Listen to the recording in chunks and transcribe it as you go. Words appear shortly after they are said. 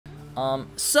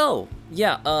So,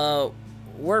 yeah,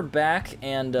 we're back,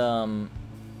 and,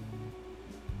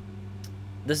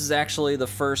 this is actually the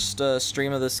first,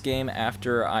 stream of this game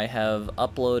after I have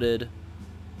uploaded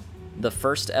the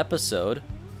first episode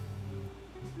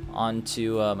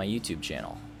onto, my YouTube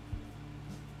channel.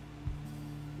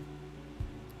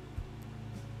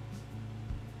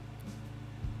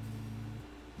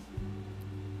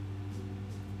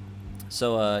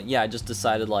 So, yeah, I just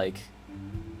decided, like,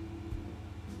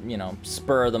 you know,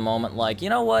 spur of the moment, like, you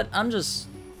know what, I'm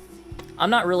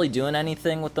not really doing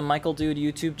anything with the Michael Dude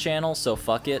YouTube channel, so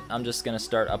fuck it, I'm just gonna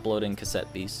start uploading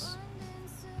Cassette Beasts.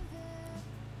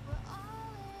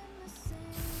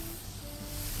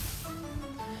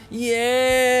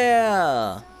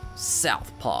 Yeah!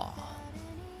 Southpaw.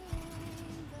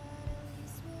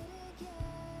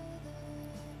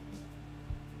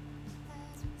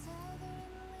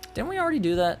 Didn't we already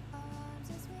do that?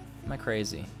 Am I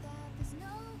crazy?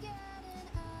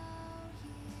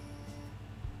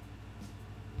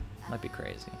 Might be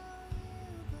crazy.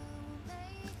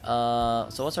 So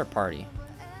what's our party?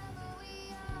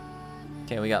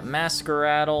 Okay, we got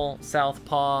Masqueradle,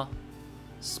 Southpaw,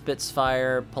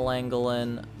 Spitfire,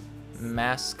 Pelangolin,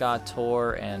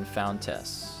 Mascator, and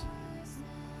Fountess.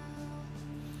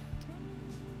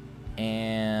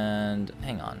 And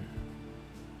hang on.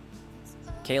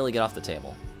 Kaylee, get off the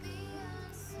table.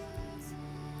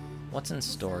 What's in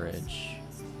storage?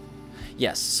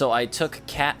 Yes, so I took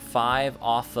Cat 5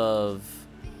 off of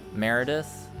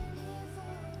Meredith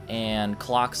and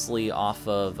Cloxley off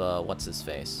of,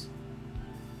 what's-his-face?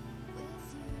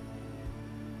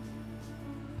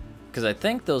 Because I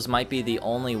think those might be the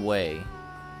only way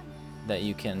that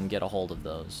you can get a hold of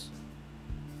those.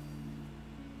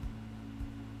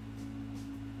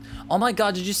 Oh my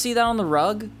god, did you see that on the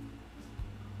rug?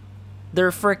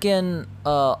 They're frickin'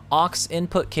 aux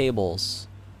input cables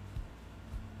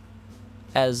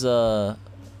as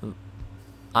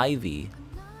Ivy.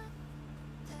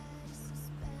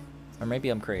 Or maybe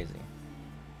I'm crazy.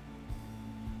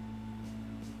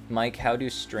 Mike, how do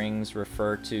strings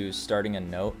refer to starting a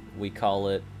note? We call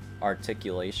it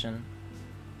articulation.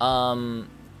 I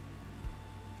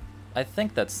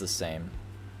think that's the same.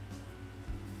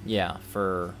 Yeah,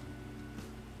 for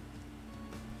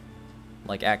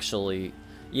like actually,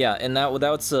 yeah, and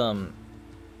that's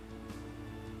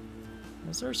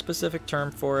is there a specific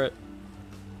term for it?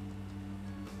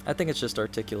 I think it's just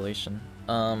articulation.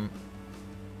 I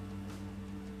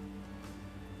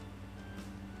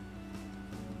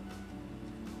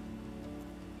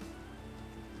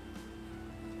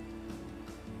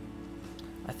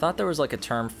thought there was like a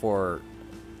term for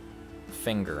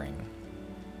fingering,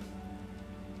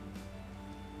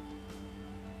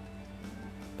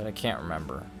 but I can't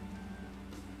remember.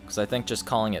 Because I think just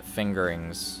calling it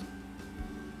fingerings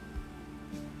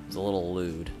is a little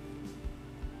lewd.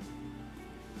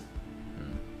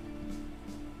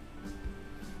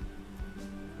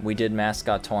 We did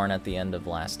Mascot Torn at the end of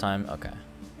last time? Okay.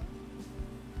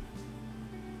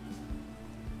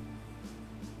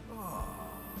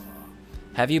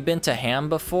 Have you been to Ham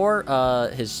before?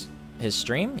 His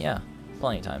stream? Yeah,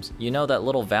 plenty of times. You know that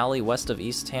little valley west of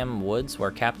East Ham Woods where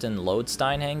Captain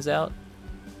Lodestein hangs out?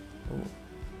 Ooh,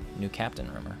 new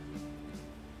captain rumor.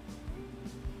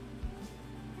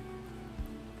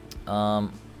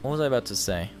 What was I about to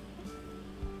say?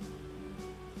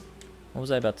 What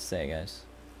was I about to say, guys?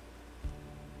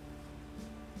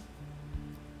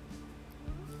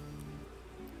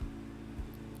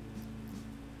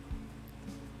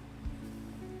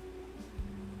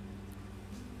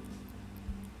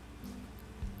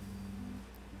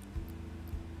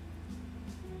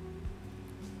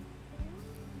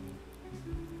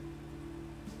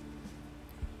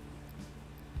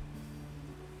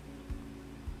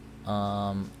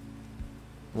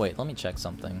 Wait, let me check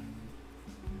something.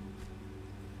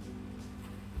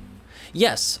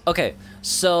 Yes, okay.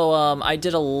 So, I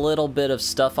did a little bit of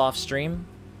stuff off stream.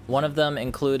 One of them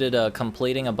included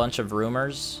completing a bunch of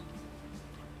rumors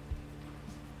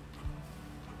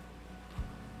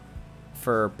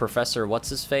for Professor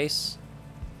What's-His-Face.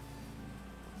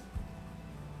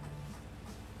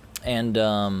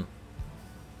 And,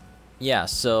 yeah,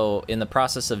 so in the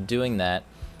process of doing that,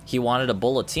 he wanted a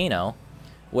Bulletino,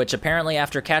 which apparently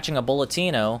after catching a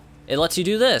Bulletino, it lets you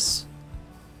do this.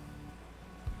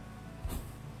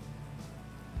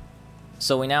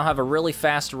 So we now have a really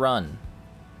fast run.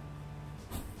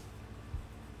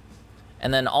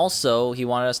 And then also, he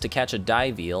wanted us to catch a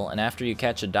dive eel, and after you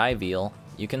catch a dive eel,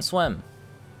 you can swim.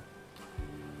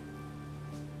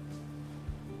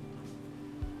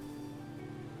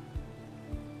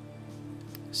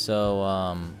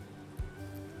 So,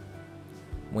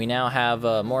 we now have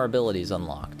more abilities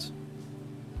unlocked.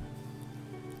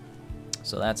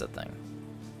 So that's a thing.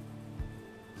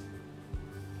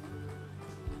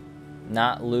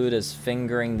 Not lewd as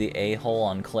fingering the a-hole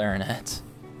on clarinet.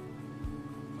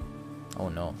 Oh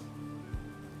no.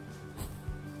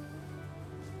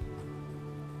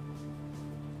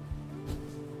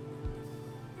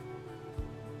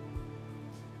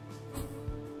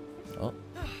 Oh.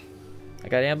 I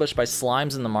got ambushed by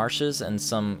slimes in the marshes and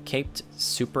some caped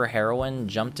super heroine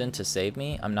jumped in to save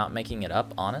me. I'm not making it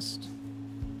up, honest.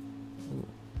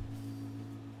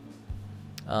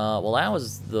 Well, that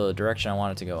was the direction I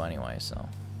wanted to go anyway, so.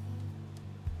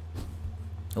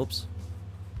 Oops.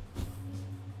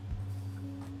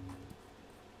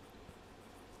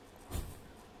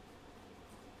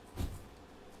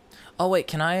 Oh, wait,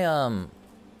 can I,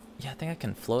 yeah, I think I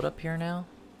can float up here now.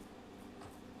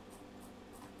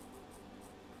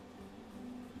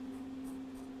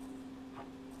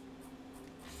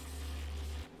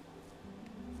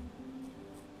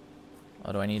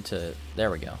 Oh, do I need to,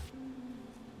 there we go.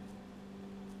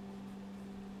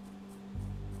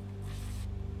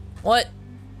 What?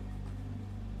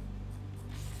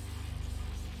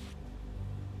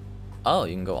 Oh,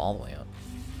 you can go all the way up.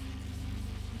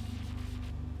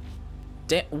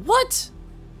 Damn, what?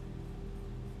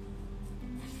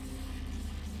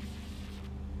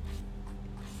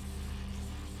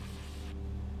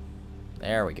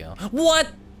 There we go.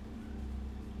 What?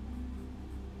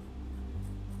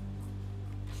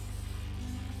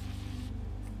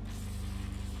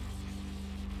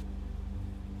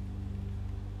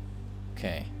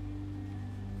 Okay.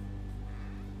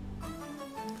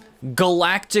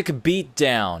 Galactic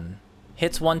Beatdown.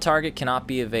 Hits one target, cannot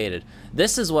be evaded.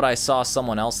 This is what I saw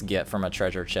someone else get from a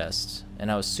treasure chest,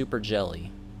 and I was super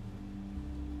jelly.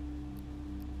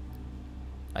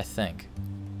 I think.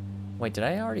 Wait, did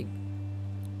I already?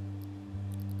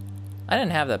 I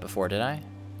didn't have that before, did I?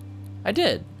 I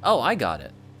did. Oh, I got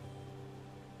it.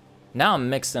 Now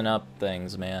I'm mixing up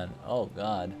things, man. Oh,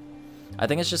 God. I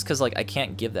think it's just because, like, I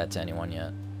can't give that to anyone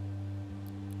yet.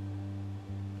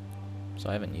 So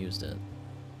I haven't used it.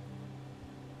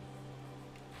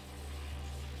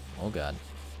 Oh, God.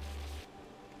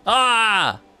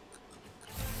 Ah!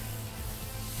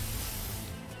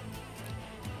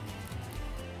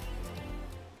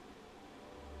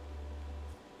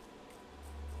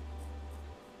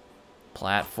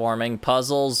 Platforming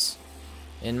puzzles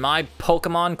in my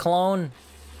Pokemon clone.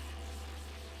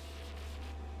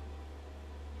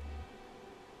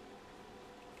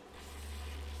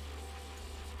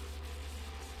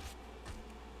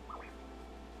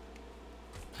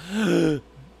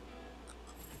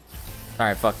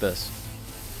 Alright, fuck this.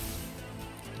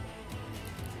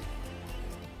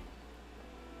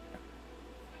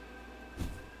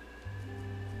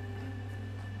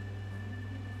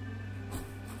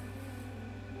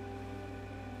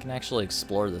 I can actually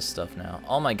explore this stuff now.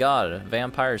 Oh my god, a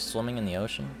vampire swimming in the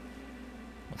ocean?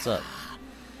 What's up?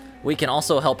 We can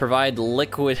also help provide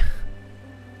liquidity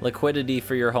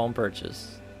for your home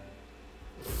purchase.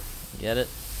 Get it?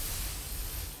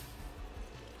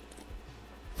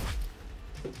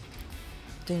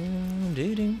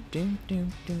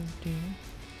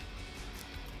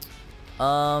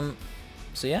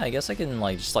 So yeah, I guess I can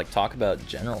like just like talk about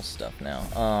general stuff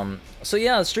now. So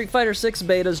yeah, Street Fighter 6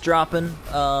 beta's dropping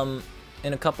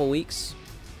in a couple weeks.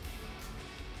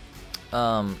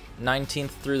 19th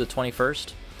through the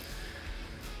 21st.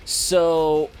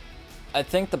 So I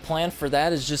think the plan for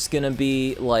that is just gonna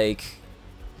be like,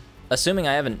 assuming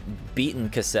I haven't beaten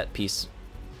Cassette Beasts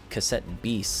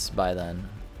by then,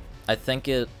 I think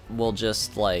it will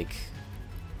just like,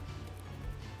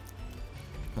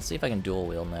 let's see if I can dual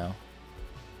wield now.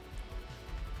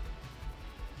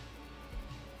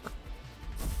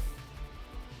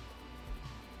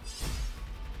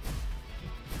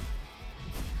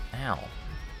 Ow.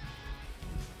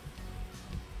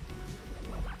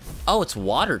 Oh, it's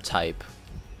water type.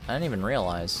 I didn't even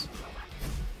realize.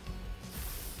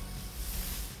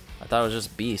 I thought it was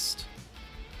just beast.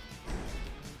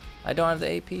 I don't have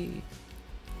the AP.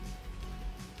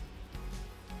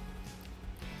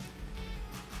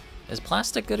 Is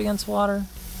plastic good against water?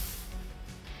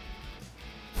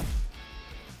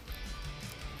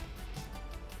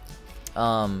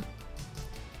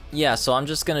 Yeah, so I'm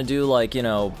just gonna do like, you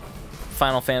know,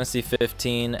 Final Fantasy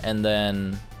 15 and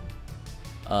then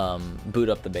boot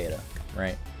up the beta,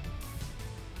 right?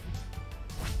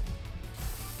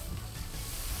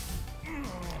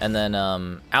 And then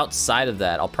outside of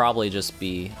that, I'll probably just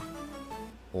be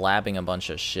labbing a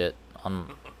bunch of shit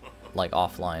on like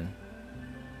offline.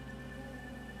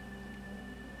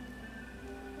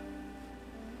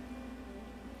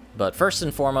 But first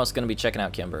and foremost, going to be checking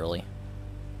out Kimberly.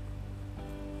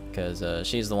 Because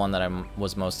she's the one that I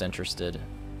was most interested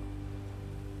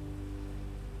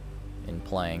in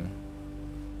playing.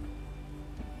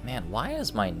 Man, why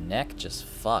is my neck just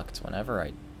fucked whenever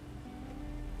I...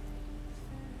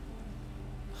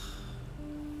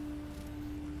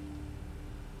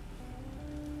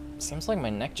 Seems like my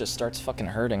neck just starts fucking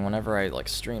hurting whenever I, like,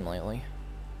 stream lately.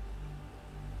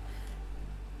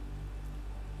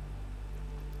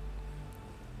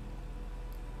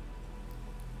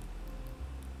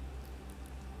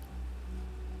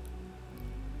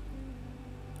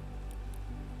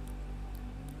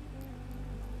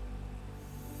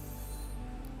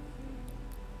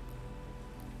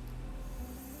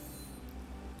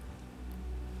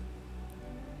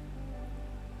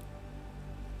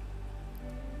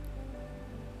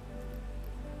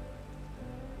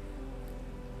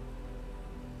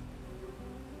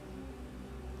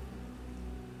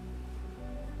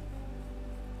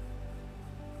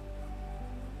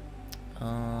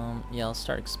 Yeah, let's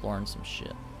start exploring some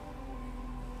shit.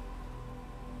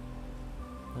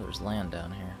 Oh, there's land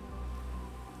down here.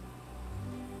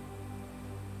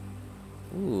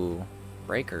 Ooh,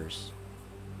 breakers.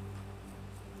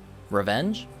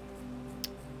 Revenge?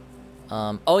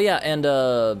 Oh yeah,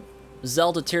 and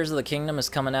Zelda Tears of the Kingdom is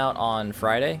coming out on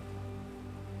Friday.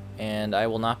 And I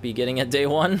will not be getting it day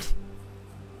one.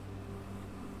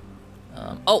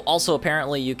 Oh, also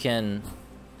apparently you can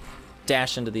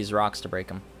dash into these rocks to break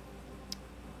them.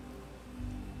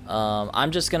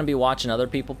 I'm just gonna be watching other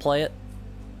people play it,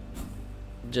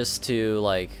 just to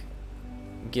like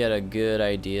get a good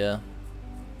idea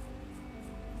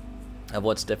of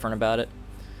what's different about it.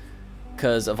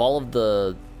 Because of all of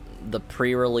the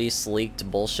pre-release leaked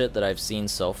bullshit that I've seen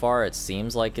so far, it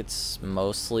seems like it's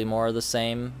mostly more of the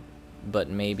same, but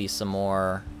maybe some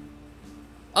more.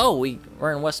 Oh,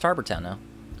 we're in West Harbor Town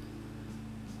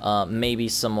now. Maybe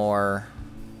some more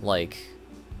like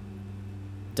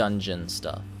dungeon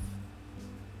stuff.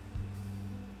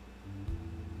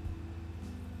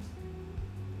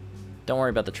 Don't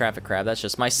worry about the traffic crab, that's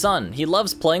just my son. He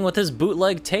loves playing with his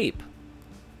bootleg tape.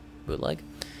 Bootleg?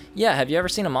 Yeah, have you ever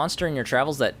seen a monster in your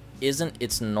travels that isn't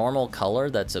its normal color?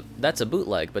 That's a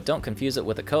bootleg, but don't confuse it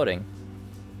with a coating.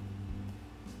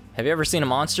 Have you ever seen a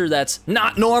monster that's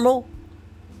not normal?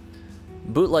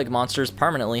 Bootleg monsters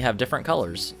permanently have different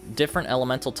colors, different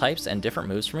elemental types, and different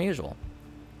moves from usual.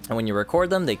 And when you record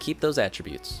them, they keep those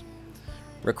attributes.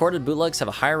 Recorded bootlegs have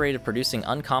a higher rate of producing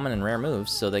uncommon and rare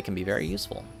moves, so they can be very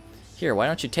useful. Here, why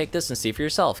don't you take this and see for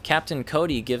yourself? Captain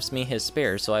Cody gives me his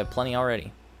spare, so I have plenty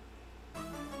already.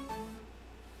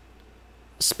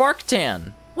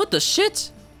 Sparktan! What the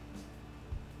shit?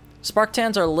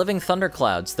 Sparktans are living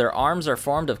thunderclouds. Their arms are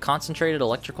formed of concentrated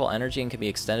electrical energy and can be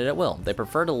extended at will. They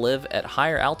prefer to live at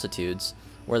higher altitudes,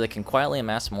 where they can quietly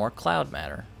amass more cloud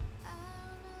matter.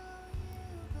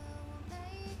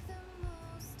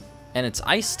 And it's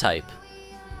ice type.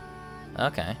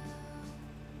 Okay.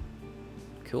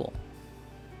 Cool.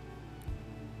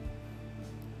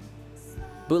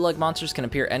 Bootleg monsters can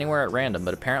appear anywhere at random,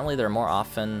 but apparently they're more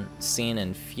often seen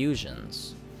in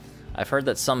fusions. I've heard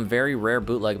that some very rare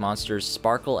bootleg monsters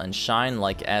sparkle and shine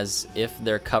like as if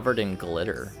they're covered in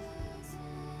glitter.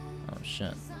 Oh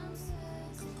shit.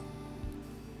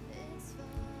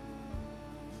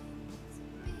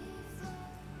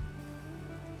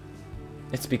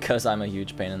 It's because I'm a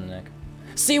huge pain in the neck.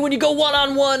 See, when you go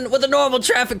one-on-one with a normal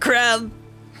traffic crab!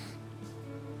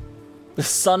 The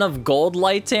son of Gold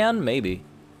Lightan? Maybe.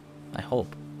 I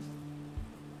hope.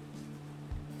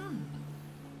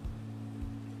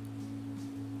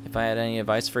 If I had any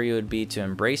advice for you, it would be to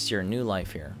embrace your new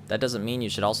life here. That doesn't mean you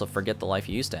should also forget the life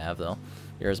you used to have, though.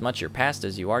 You're as much your past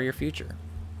as you are your future.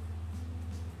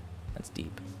 That's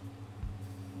deep.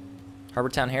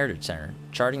 Harbortown Heritage Center,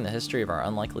 charting the history of our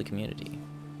unlikely community.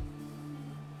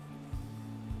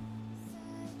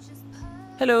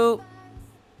 Hello!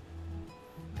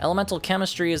 Elemental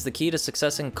chemistry is the key to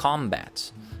success in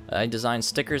combat. I designed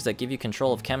stickers that give you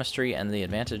control of chemistry and the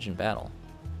advantage in battle.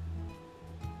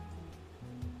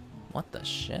 What the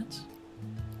shit?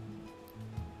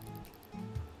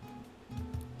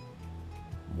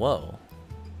 Whoa.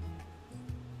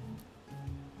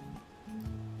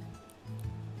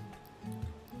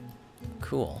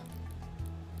 Cool.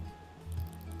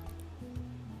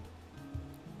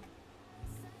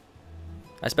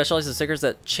 I specialize in stickers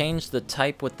that change the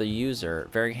type with the user.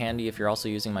 Very handy if you're also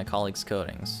using my colleague's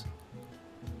coatings.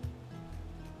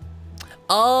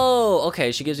 Oh,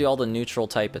 okay. She gives you all the neutral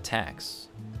type attacks.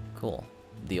 Cool.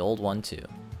 The old one too.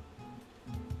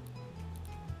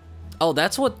 Oh,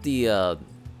 that's what the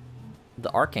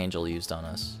Archangel used on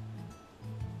us.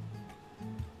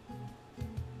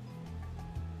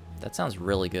 That sounds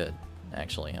really good,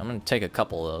 actually. I'm gonna take a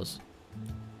couple of those.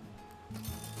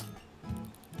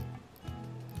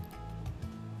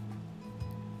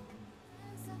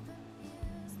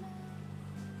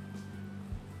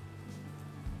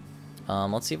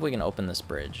 Let's see if we can open this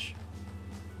bridge.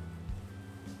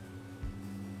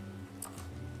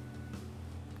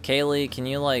 Kaylee, can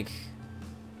you, like...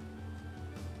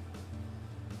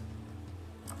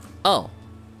 Oh.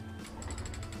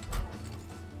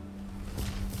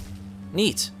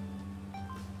 Neat.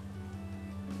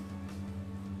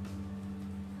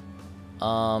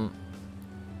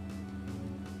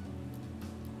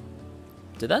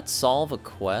 Did that solve a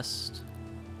quest?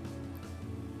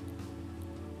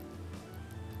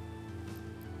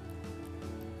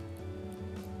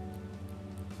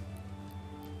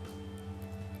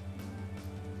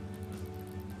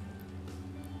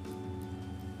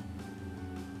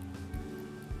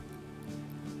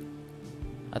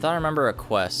 I thought I remember a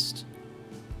quest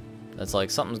that's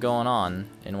like something's going on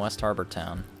in West Harbor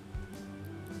Town.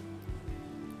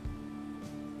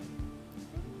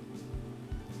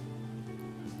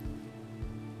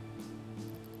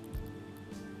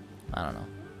 I don't know.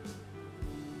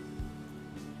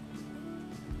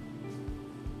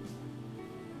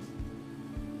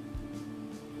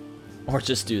 Or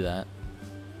just do that.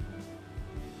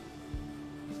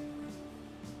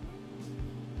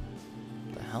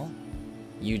 The hell?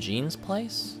 Eugene's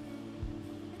place?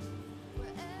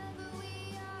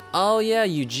 Oh yeah,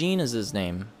 Eugene is his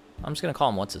name. I'm just gonna call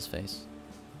him what's his face.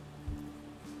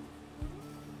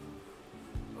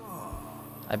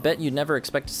 I bet you'd never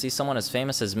expect to see someone as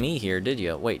famous as me here, did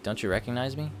you? Wait, don't you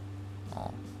recognize me?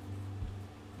 Oh.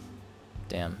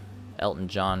 Damn. Elton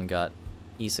John got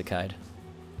isekai'd.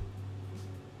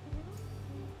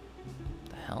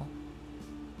 The hell?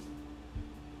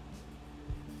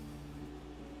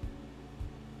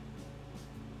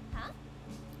 Huh?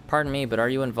 Pardon me, but are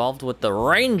you involved with the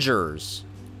Rangers?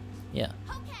 Yeah.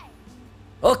 Okay.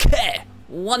 Okay!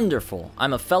 Wonderful.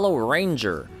 I'm a fellow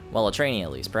ranger. Well, a trainee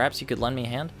at least. Perhaps you could lend me a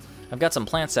hand? I've got some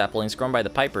plant saplings grown by the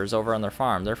Pipers over on their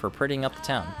farm. They're for prettying up the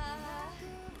town.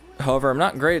 However, I'm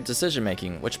not great at decision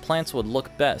making. Which plants would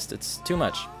look best? It's too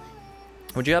much.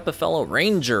 Would you help a fellow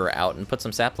ranger out and put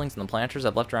some saplings in the planters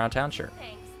I've left around town? Sure.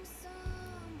 Thanks.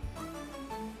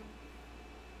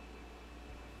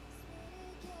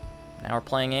 Now we're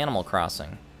playing Animal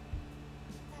Crossing.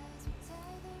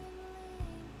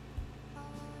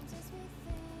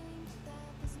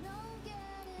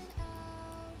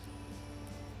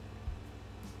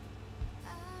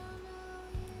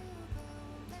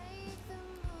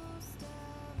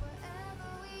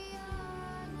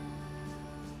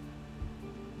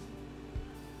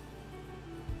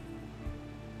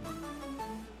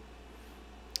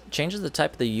 Changes the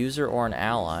type of the user or an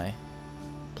ally.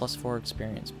 +4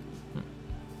 experience.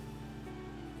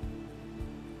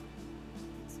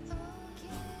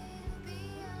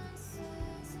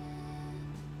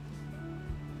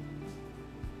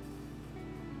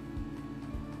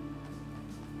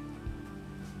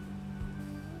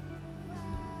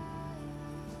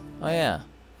 Oh yeah.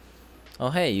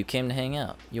 Oh hey, you came to hang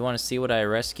out. You want to see what I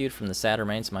rescued from the sad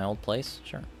remains of my old place?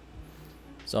 Sure.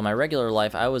 So in my regular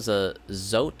life, I was a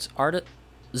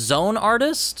zone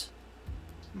artist?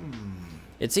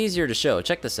 It's easier to show.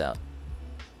 Check this out.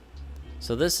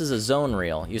 So this is a zone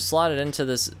reel. You slot it into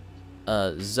this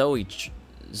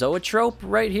zoetrope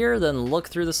right here, then look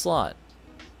through the slot.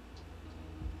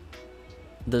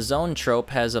 The zone trope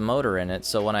has a motor in it,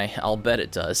 so when I'll bet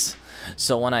it does.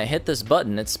 So when I hit this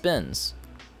button, it spins.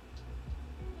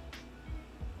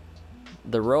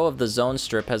 The row of the zone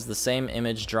strip has the same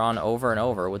image drawn over and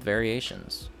over with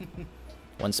variations.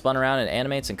 When spun around, it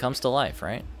animates and comes to life,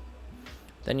 right?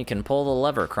 Then you can pull the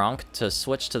lever, Kronk, to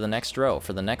switch to the next row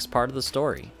for the next part of the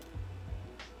story.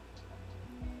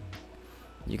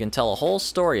 You can tell a whole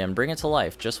story and bring it to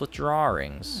life just with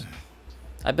drawings.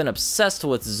 I've been obsessed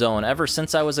with Zone ever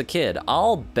since I was a kid.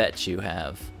 I'll bet you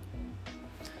have.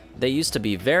 They used to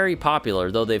be very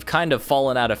popular, though they've kind of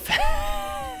fallen out of fashion.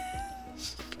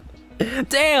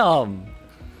 Damn!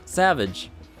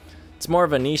 Savage. It's more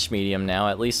of a niche medium now,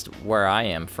 at least where I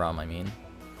am from, I mean.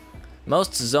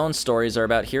 Most Zone stories are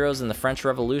about heroes in the French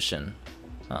Revolution.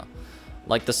 Huh.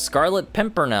 Like the Scarlet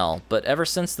Pimpernel, but ever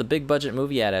since the big budget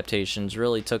movie adaptations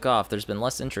really took off, there's been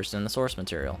less interest in the source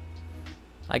material.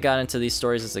 I got into these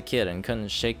stories as a kid and couldn't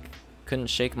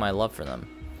shake my love for them.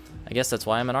 I guess that's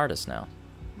why I'm an artist now.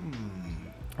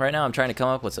 Right now I'm trying to come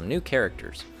up with some new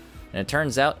characters. And it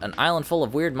turns out an island full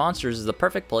of weird monsters is the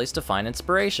perfect place to find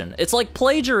inspiration. It's like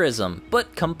plagiarism,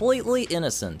 but completely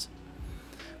innocent.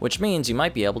 Which means you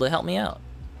might be able to help me out.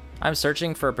 I'm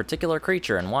searching for a particular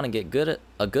creature and want to get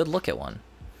a good look at one.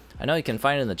 I know you can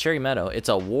find it in the Cherry Meadow. It's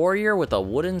a warrior with a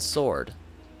wooden sword.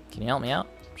 Can you help me out?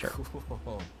 Sure.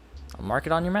 Cool. I'll mark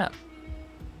it on your map.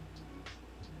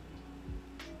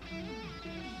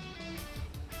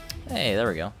 Hey, there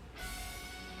we go.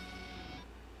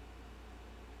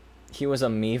 He was a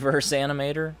Miiverse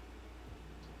animator?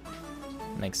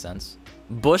 Makes sense.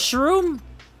 Bushroom?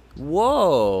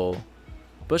 Whoa.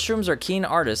 Bushrooms are keen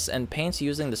artists and paints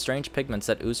using the strange pigments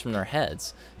that ooze from their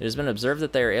heads. It has been observed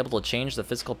that they are able to change the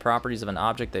physical properties of an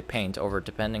object they paint over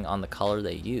depending on the color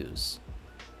they use.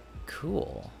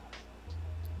 Cool.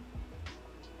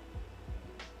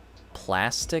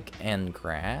 Plastic and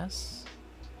grass?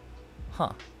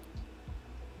 Huh.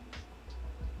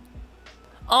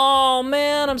 Oh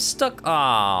man, I'm stuck.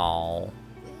 Oh.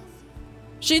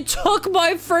 She took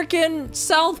my freaking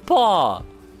Southpaw.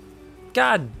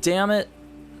 God damn it.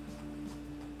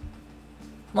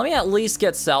 Let me at least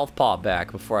get Southpaw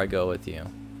back before I go with you.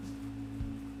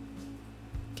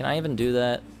 Can I even do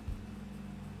that?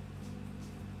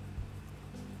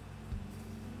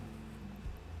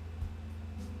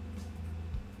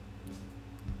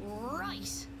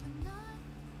 Right.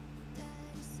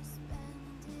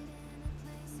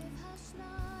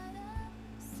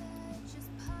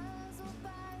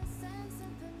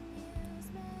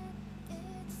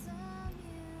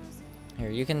 Here,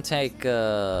 you can take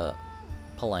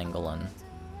Pelangolin.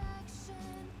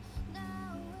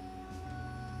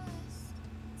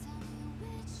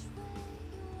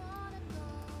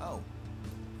 Oh.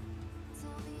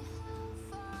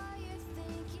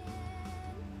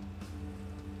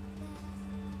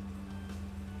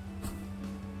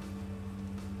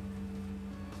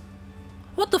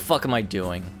 What the fuck am I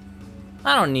doing?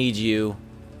 I don't need you.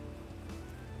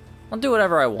 I'll do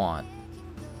whatever I want.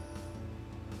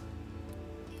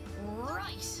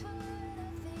 Right.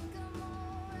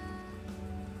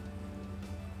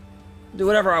 Do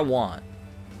whatever I want.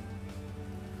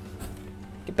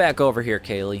 Get back over here,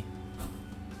 Kaylee.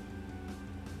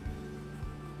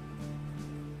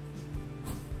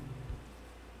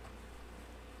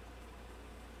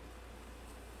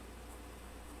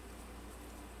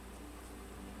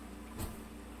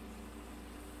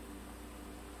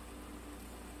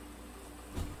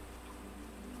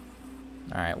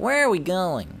 Alright, where are we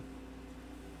going?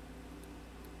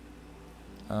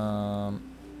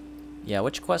 Yeah,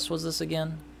 which quest was this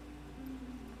again?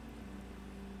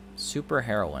 Super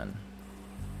heroin.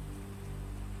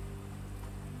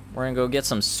 We're gonna go get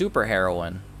some super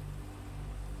heroin.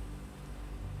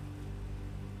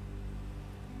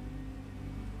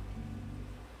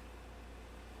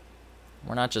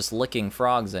 We're not just licking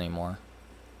frogs anymore.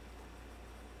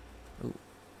 Ooh.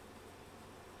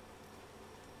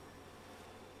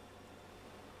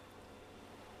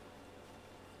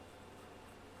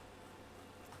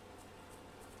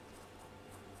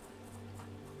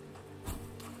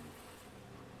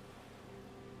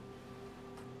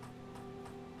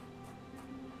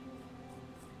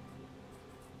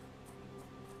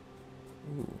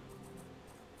 Ooh.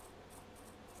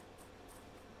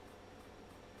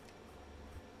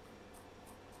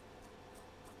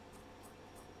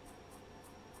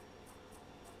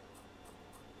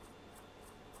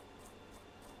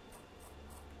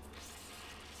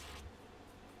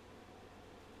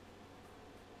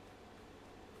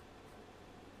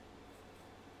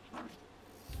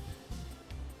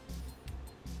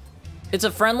 It's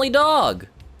a friendly dog!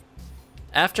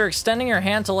 After extending your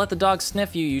hand to let the dog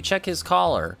sniff you, you check his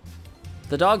collar.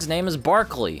 The dog's name is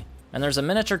Barkley, and there's a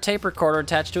miniature tape recorder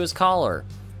attached to his collar.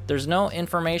 There's no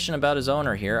information about his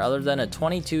owner here other than a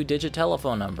 22-digit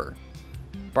telephone number.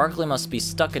 Barkley must be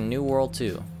stuck in New World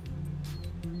 2.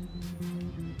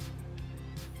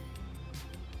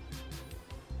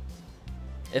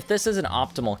 If this isn't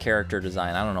optimal character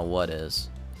design, I don't know what is.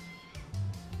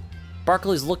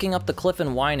 Barkley's looking up the cliff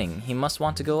and whining. He must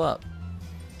want to go up.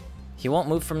 He won't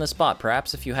move from the spot.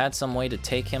 Perhaps if you had some way to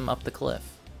take him up the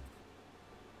cliff.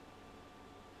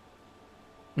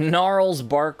 Gnarls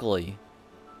Barkley.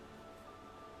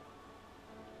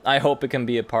 I hope it can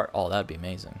be a part. Oh, that'd be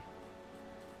amazing.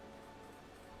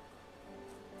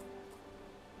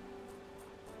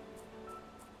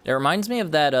 It reminds me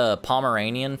of that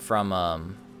Pomeranian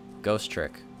from Ghost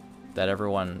Trick that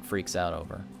everyone freaks out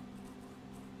over.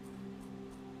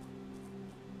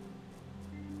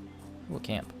 Ooh, a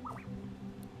camp.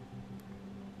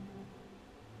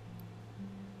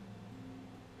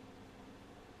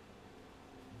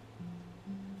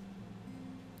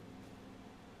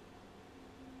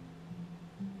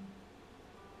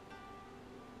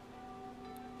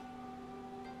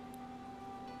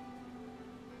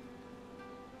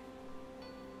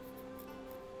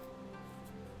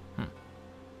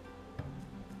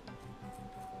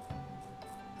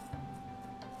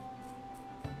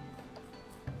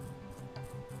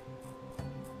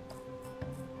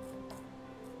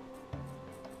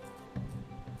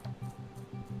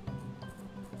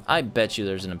 I bet you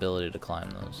there's an ability to climb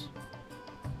those.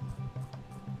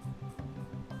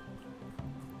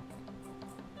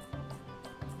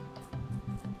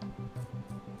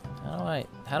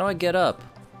 How do I get up?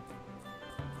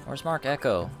 Where's Mark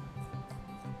Echo?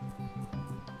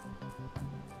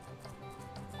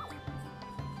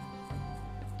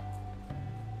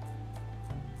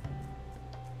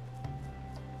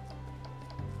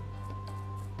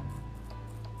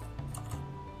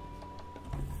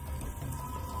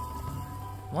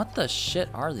 What the shit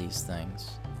are these things?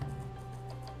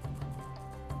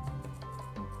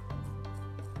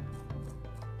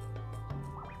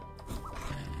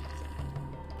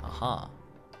 Aha.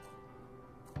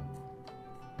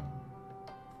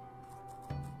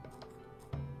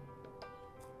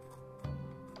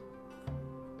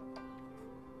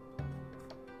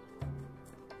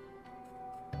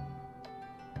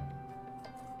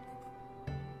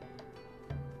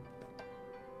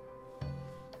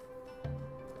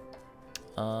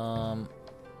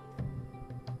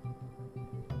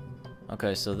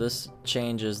 Okay, so this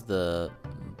changes the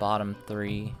bottom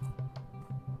 3,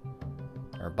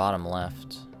 or bottom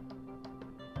left.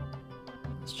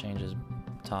 This changes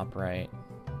top right.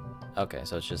 Okay,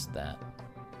 so it's just that.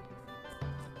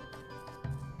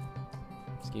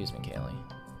 Excuse me, Kaylee.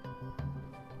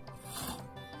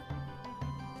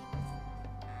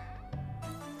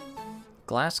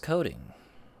 Glass coating.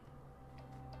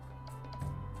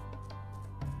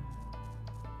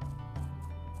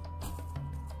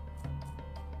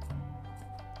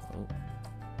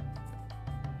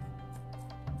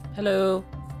 Hello.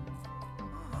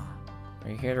 Are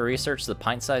you here to research the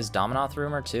pint-sized Dominoth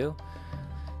rumor too?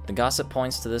 The gossip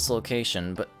points to this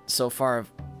location, but so far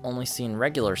I've only seen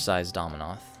regular-sized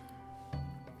Dominoth.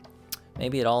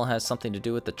 Maybe it all has something to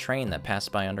do with the train that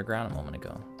passed by underground a moment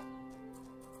ago.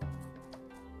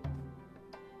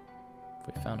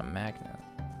 We found a magnet.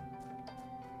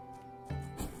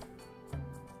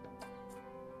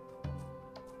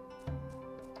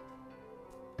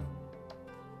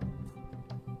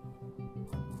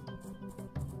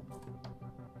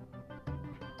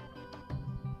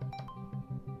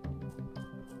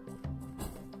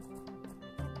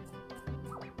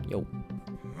 Yo.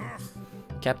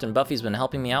 Captain Buffy's been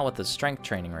helping me out with the strength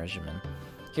training regimen.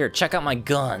 Here, check out my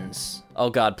guns. Oh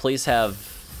god, please have...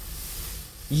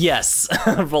 Yes!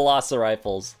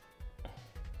 Velocirifles.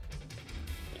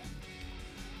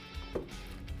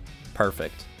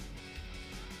 Perfect.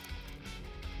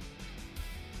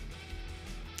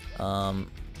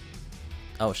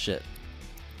 Oh shit.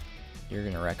 You're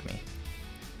gonna wreck me.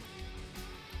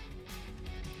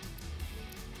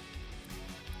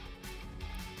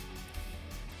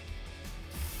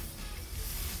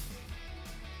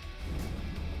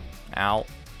 Ow.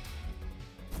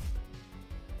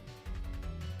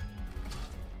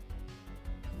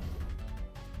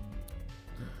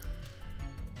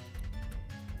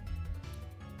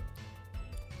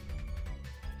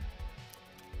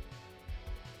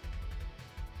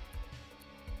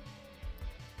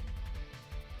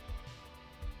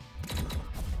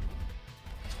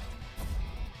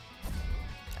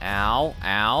 Ow,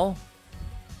 ow.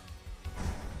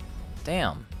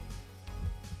 Damn.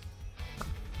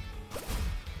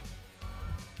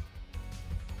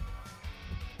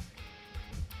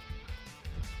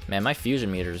 Man, my fusion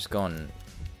meter is going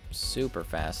super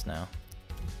fast now.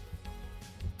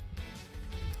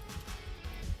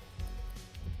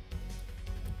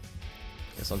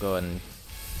 Guess I'll go ahead and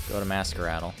go to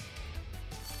Masqueradle.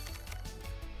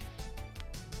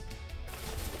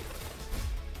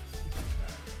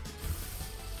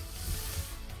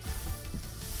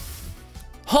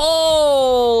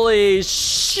 Holy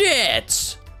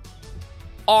shit!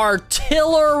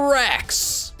 Artiller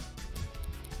Rex!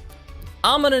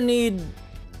 I'm gonna need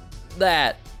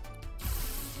that.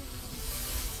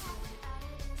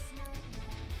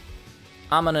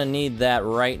 I'm gonna need that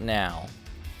right now.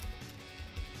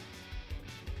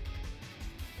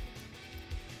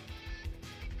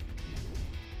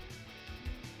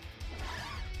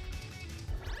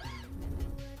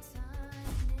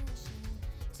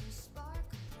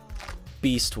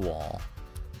 Beast Wall.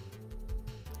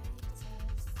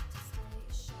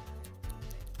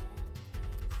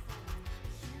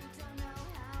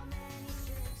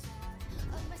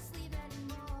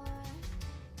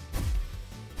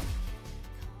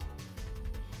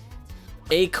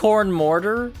 Acorn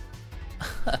Mortar?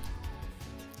 I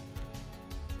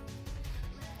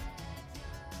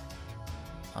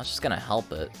was just gonna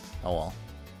help it. Oh well.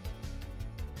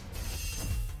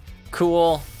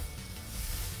 Cool.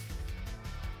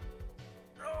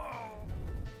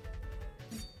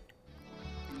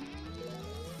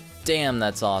 Damn,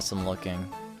 that's awesome looking.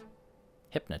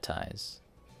 Hypnotize.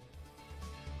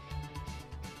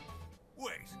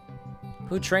 Wait.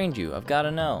 Who trained you? I've got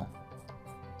to know.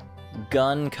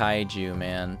 Gun kaiju,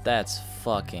 man. That's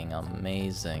fucking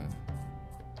amazing.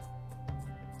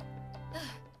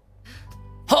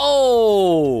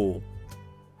 Oh!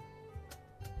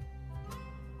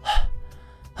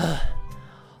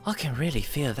 I can really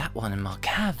feel that one in my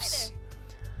calves.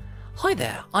 Hi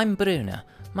there, I'm Bruna.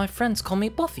 My friends call me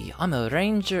Buffy. I'm a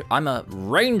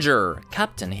ranger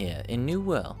captain here in New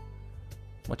World.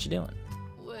 What you doing?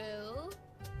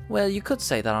 Well, you could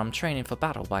say that I'm training for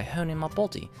battle by honing my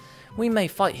body. We may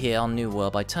fight here on New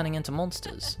World by turning into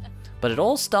monsters. But it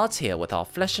all starts here with our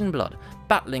flesh and blood.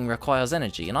 Battling requires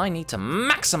energy, and I need to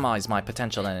maximize my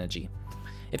potential energy.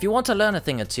 If you want to learn a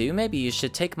thing or two, maybe you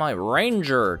should take my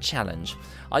Ranger challenge.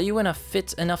 Are you in a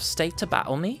fit enough state to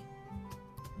battle me?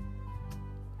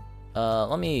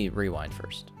 Let me rewind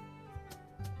first.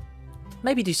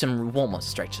 Maybe do some warm-up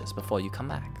stretches before you come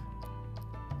back.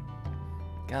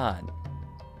 God.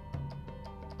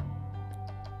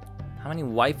 How many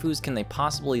waifus can they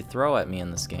possibly throw at me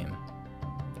in this game?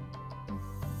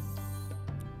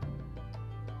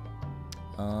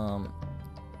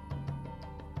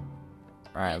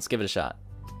 Alright, let's give it a shot.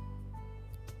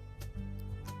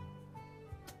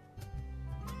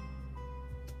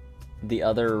 The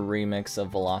other remix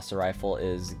of Velocirifle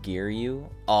is Gear You.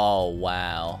 Oh,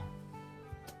 wow.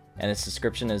 And its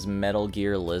description is Metal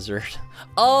Gear Lizard.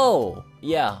 Oh!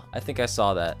 Yeah, I think I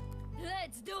saw that.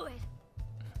 Let's do it.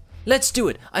 Let's do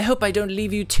it! I hope I don't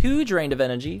leave you too drained of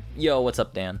energy. Yo, what's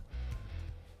up, Dan?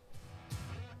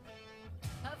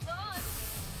 Have fun.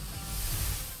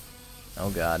 Oh,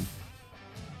 God.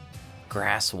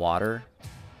 Grass, water.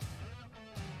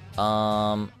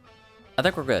 I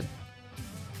think we're good.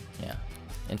 Yeah.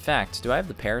 In fact, do I have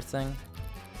the pear thing?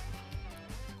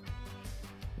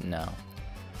 No.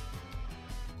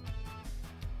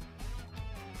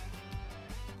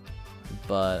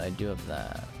 But I do have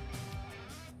that.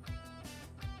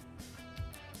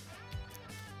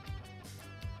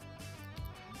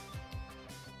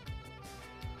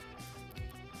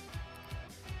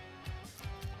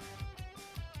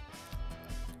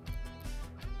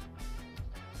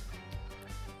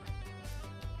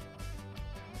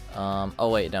 Oh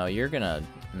wait, no, you're gonna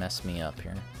mess me up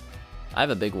here. I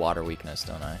have a big water weakness,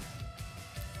 don't I?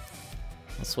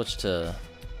 Let's switch to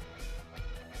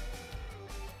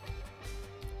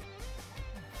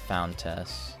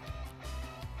Fountas.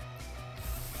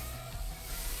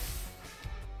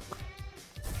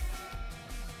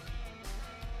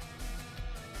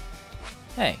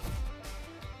 Hey.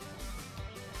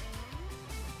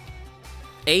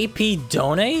 AP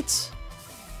donates?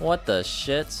 What the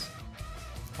shit?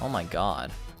 Oh my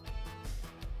god.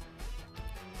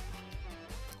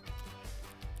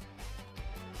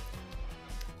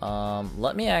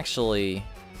 Let me actually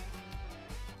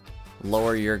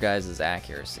lower your guys'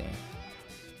 accuracy.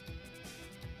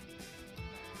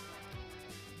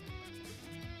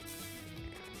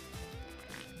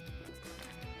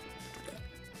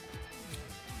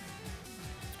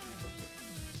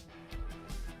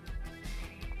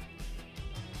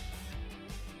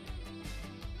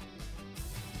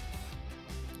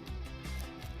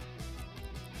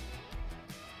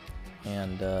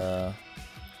 And, I'll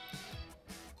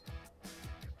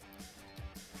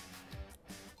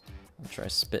try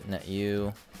spitting at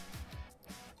you.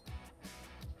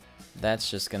 That's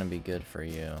just gonna be good for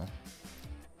you.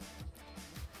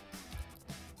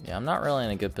 Yeah, I'm not really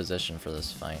in a good position for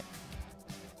this fight.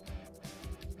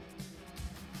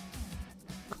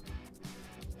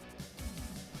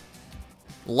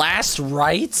 Last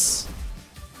rites?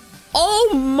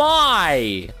 Oh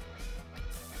my!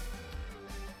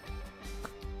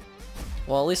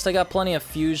 Well, at least I got plenty of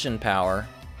fusion power.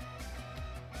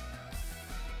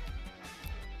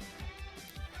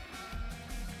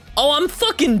 Oh, I'm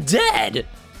fucking dead!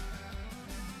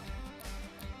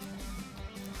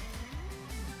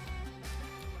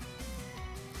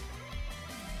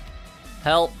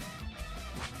 Help.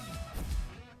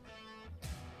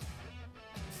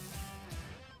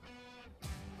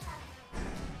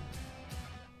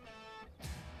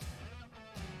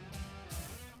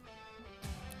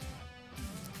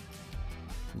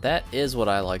 That is what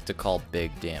I like to call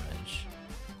big damage.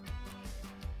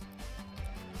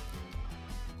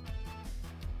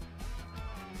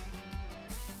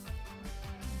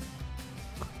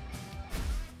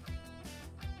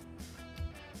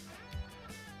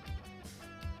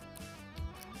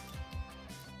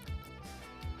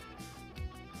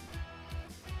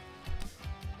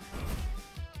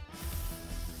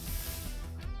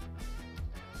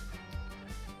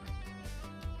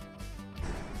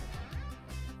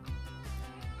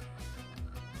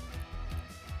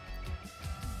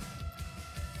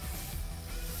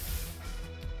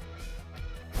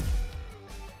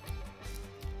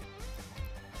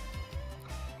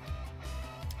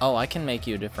 Oh, I can make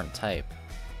you a different type.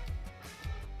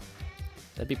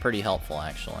 That'd be pretty helpful,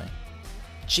 actually.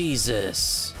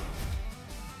 Jesus!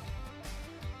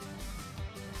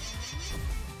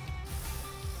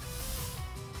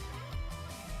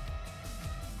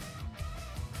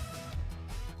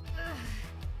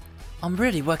 I'm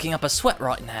really working up a sweat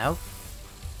right now.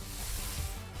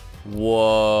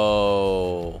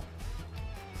 Whoa.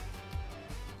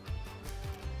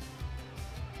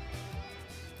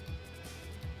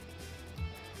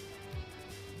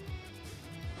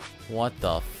 What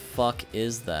the fuck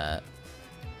is that?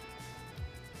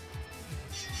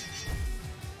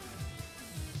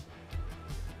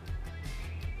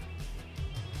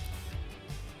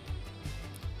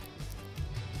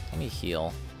 Let me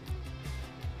heal.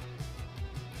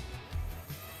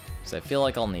 Because I feel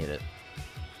like I'll need it.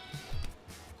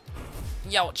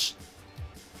 Youch!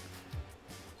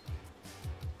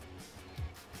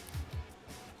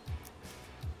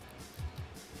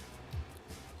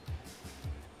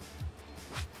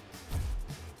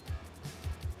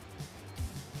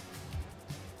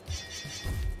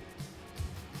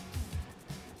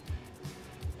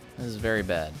 This is very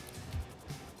bad.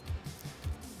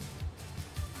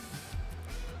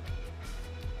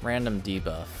 Random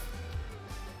debuff.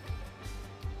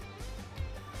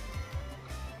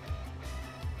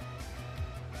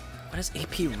 What is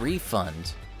AP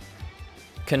refund?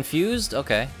 Confused?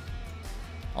 Okay.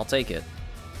 I'll take it.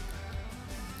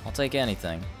 I'll take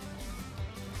anything.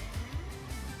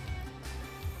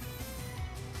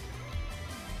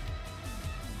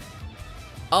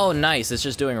 Oh, nice. It's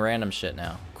just doing random shit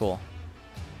now. Cool.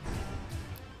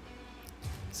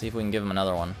 See if we can give him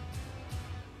another one.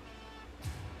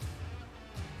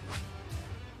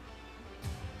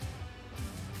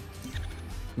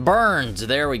 Burned!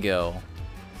 There we go.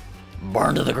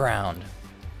 Burned to the ground.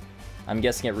 I'm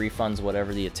guessing it refunds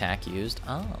whatever the attack used.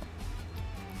 Oh.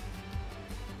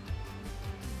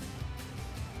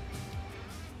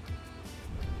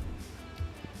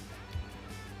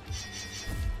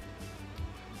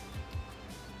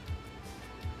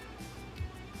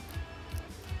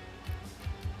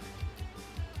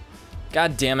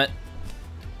 God damn it.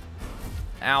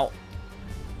 Ow.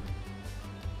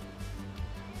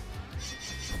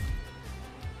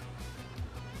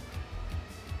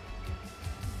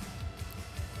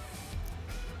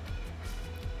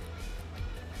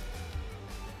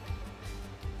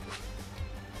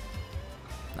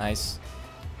 Nice.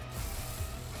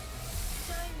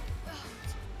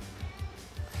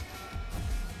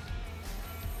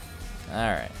 All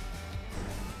right.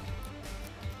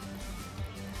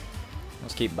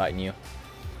 Let's keep biting you.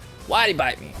 Why'd he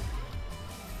bite me?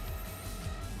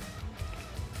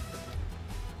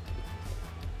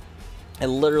 It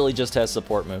literally just has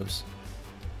support moves.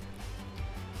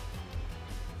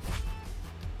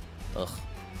 Ugh.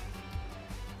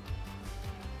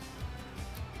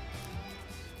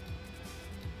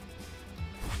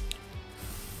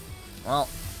 Well,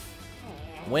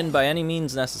 win by any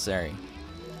means necessary.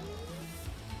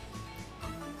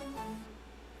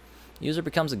 User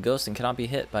becomes a ghost and cannot be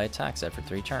hit by attacks after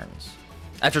 3 turns.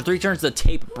 After 3 turns, the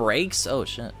tape breaks? Oh,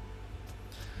 shit.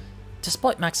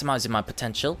 Despite maximizing my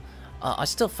potential, I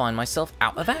still find myself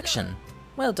out of action.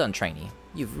 Well done, trainee.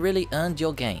 You've really earned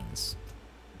your gains.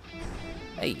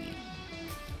 Hey.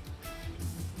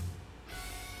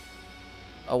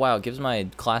 Oh, wow. It gives my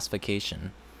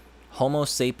classification. Homo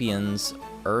sapiens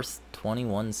Earth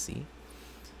 21C.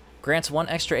 Grants 1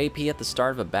 extra AP at the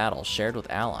start of a battle, shared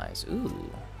with allies. Ooh.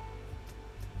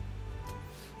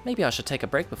 Maybe I should take a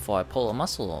break before I pull a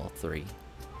muscle or 3.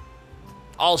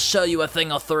 I'll show you a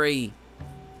thing or 3!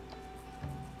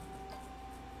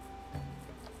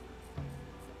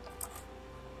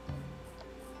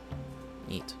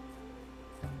 Neat.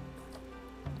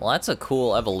 Well, that's a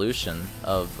cool evolution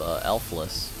of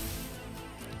Elfless.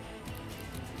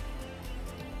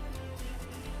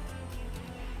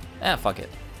 Ah, fuck it.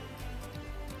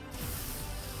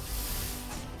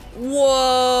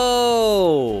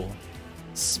 Whoa!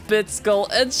 Spit skull.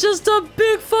 It's just a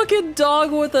big fucking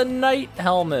dog with a knight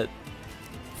helmet.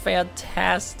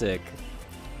 Fantastic.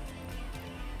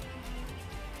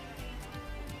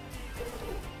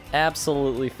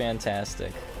 Absolutely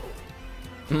fantastic.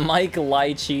 Mike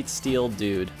Lie Cheat Steel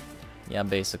Dude. Yeah,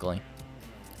 basically.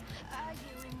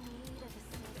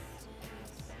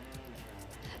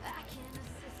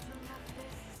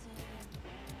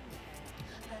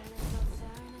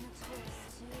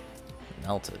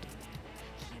 Melted.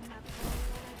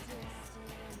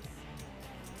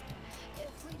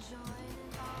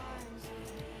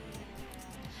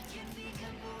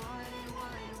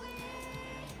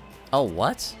 Oh,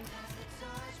 what?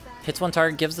 Hits one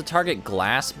target, gives the target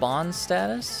glass bond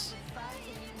status.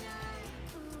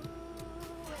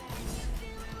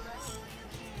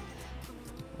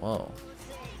 Whoa.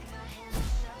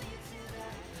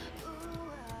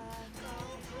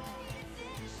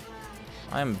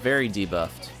 I am very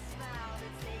debuffed.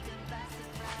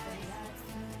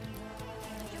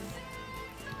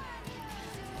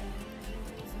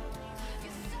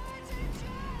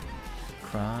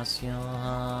 Cross your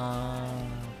heart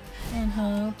and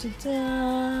hope to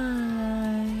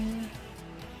die.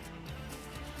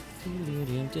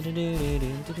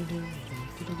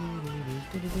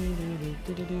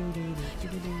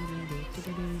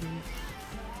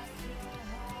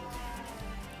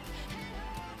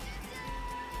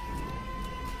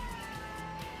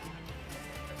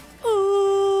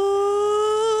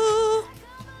 Ooh.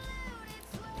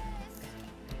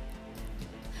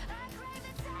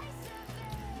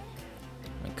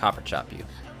 Let me copper chop you.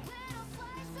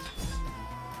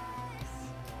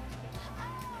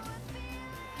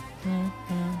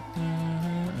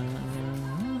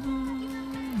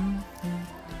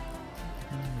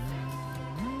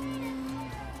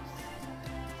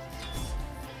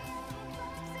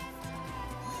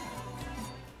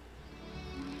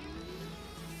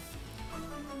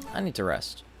 I need to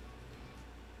rest.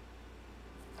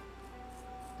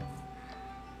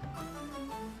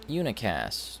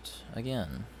 Unicast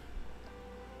again.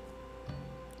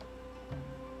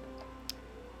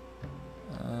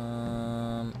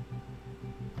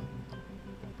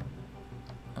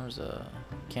 There's a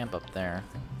camp up there.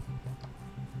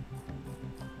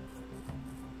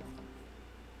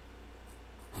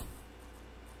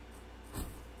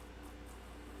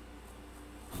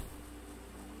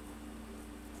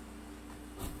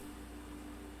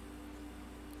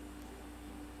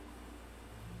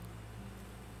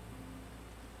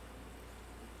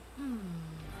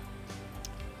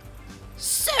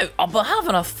 So, I've been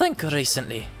having a think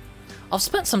recently. I've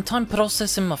spent some time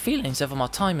processing my feelings over my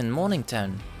time in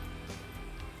Morningtown.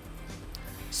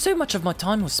 So much of my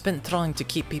time was spent trying to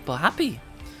keep people happy.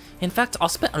 In fact, I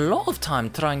spent a lot of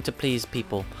time trying to please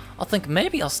people. I think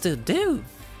maybe I still do.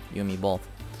 You and me both.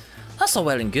 That's all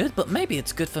well and good, but maybe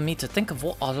it's good for me to think of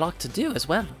what I like to do as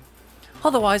well.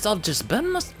 Otherwise, I'll just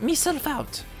burn myself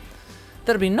out.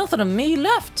 There'll be nothing of me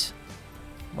left.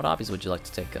 What hobbies would you like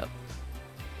to take up?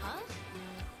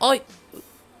 I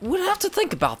would have to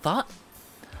think about that.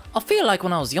 I feel like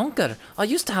when I was younger, I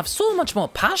used to have so much more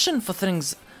passion for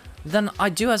things than I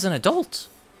do as an adult.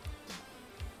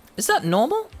 Is that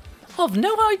normal? I have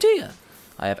no idea.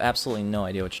 I have absolutely no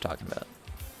idea what you're talking about.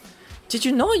 Did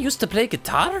you know I used to play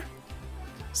guitar?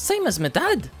 Same as my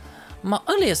dad. My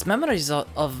earliest memories are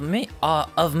of me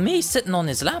sitting on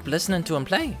his lap listening to him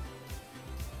play.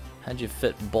 How'd you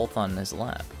fit both on his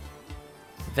lap?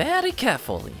 Very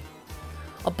carefully.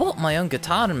 I bought my own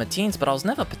guitar in my teens, but I was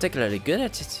never particularly good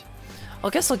at it. I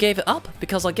guess I gave it up,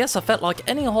 because I guess I felt like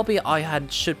any hobby I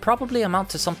had should probably amount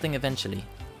to something eventually.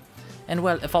 And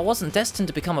well, if I wasn't destined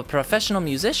to become a professional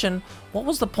musician, what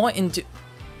was the point in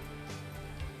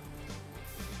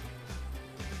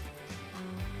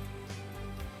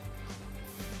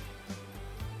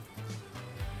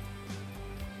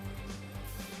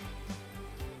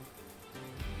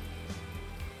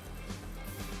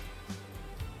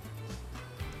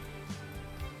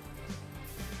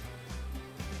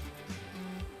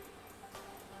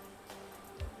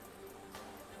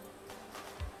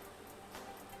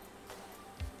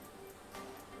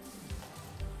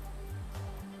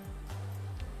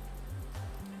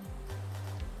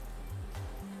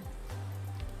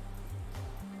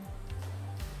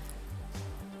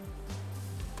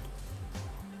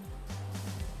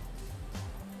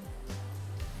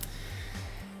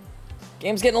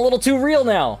Game's getting a little too real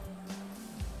now.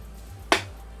 A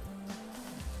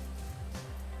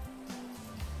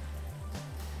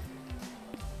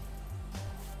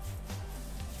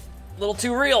little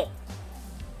too real.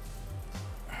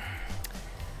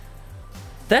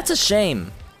 That's a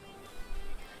shame.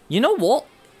 You know what?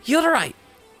 You're right.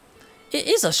 It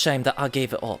is a shame that I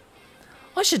gave it up.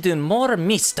 I should do more of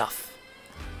me stuff.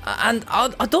 And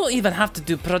I don't even have to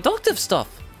do productive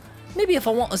stuff. Maybe if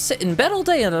I want to sit in bed all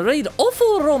day and read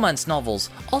awful romance novels,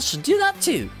 I should do that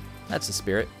too. That's the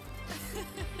spirit.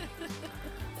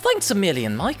 Thanks a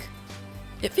million, Mike.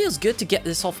 It feels good to get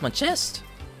this off my chest.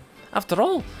 After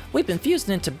all, we've been fused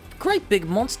into great big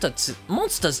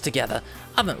monsters together,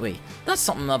 haven't we? That's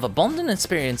something of a bonding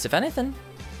experience, if anything.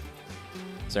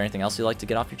 Is there anything else you'd like to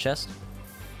get off your chest?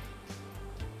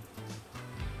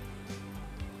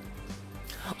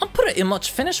 I'm pretty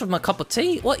much finished with my cup of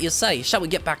tea. What do you say? Shall we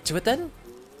get back to it then?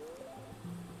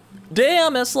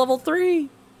 Damn, it's level 3.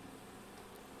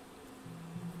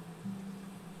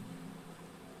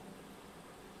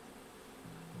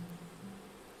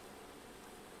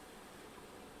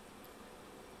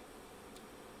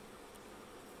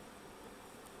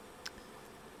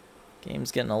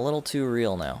 Game's getting a little too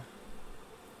real now.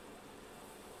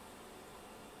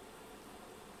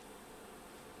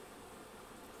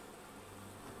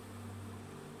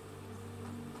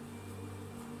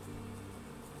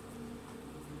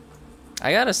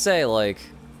 I gotta say, like,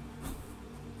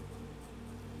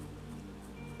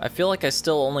 I feel like I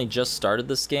still only just started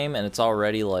this game and it's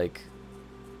already, like,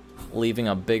 leaving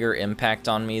a bigger impact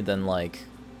on me than, like,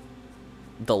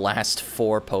 the last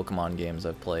 4 Pokemon games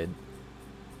I've played.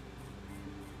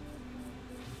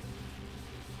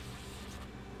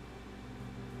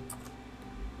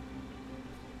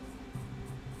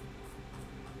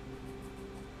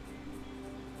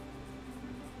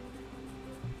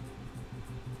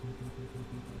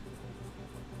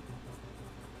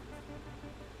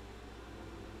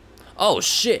 Oh,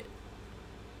 shit!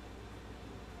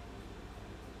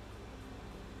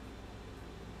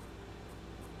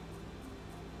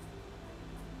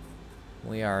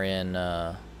 We are in,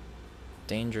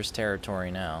 dangerous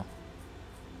territory now.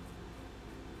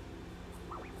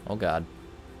 Oh, God.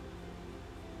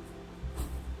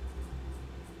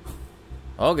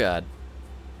 Oh, God.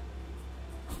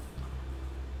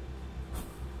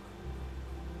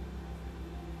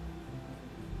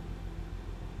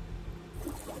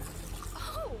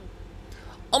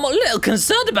 I'm a little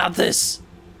concerned about this.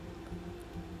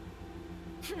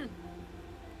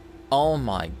 Oh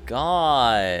my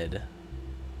God.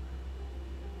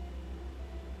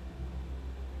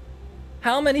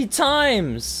 How many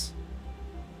times?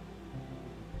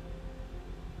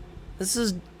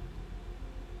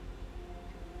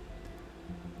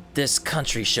 This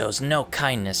country shows no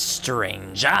kindness,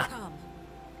 stranger.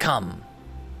 Come.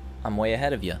 I'm way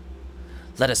ahead of you.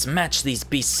 Let us match these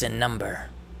beasts in number.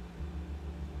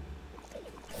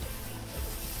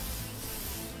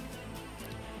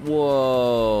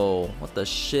 Whoa, what the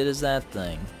shit is that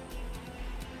thing?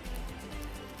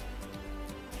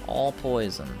 All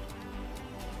poison.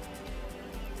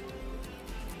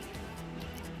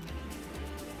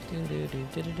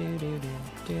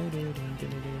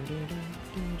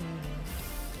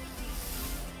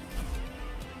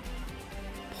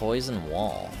 Poison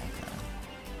wall. Okay.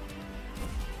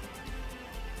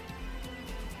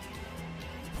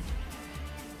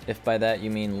 If by that you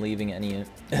mean leaving any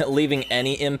leaving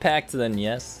any impact, then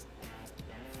yes.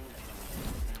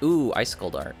 Ooh, icicle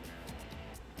dart.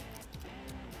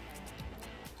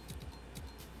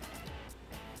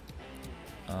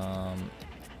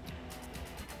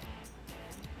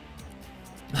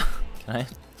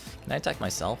 Can I attack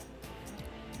myself?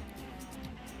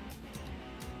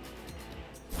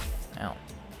 Ow.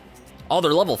 Oh,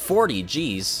 they're level 40,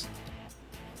 jeez.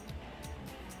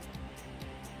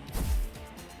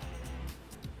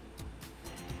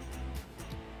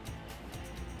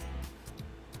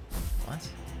 What?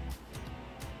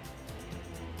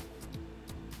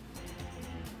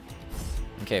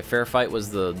 Okay, fair fight was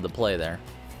the play there.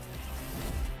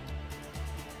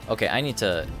 Okay, I need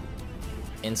to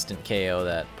instant KO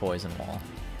that poison wall.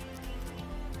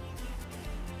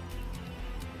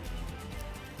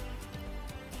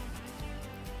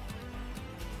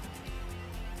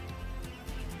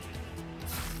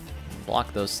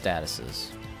 Block those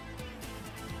statuses.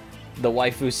 The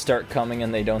waifus start coming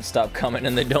and they don't stop coming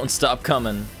and they don't stop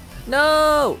coming.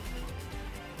 No!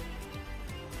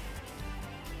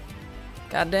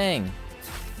 God dang.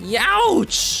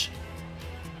 Youch!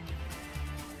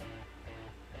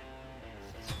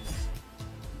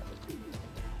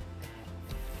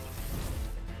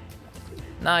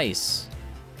 Nice.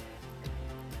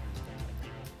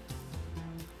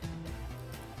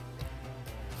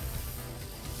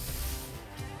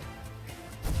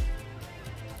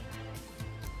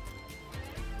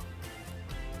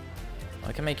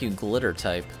 I can make you glitter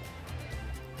type.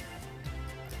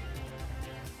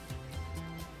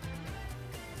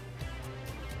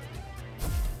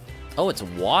 Oh, it's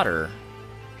water.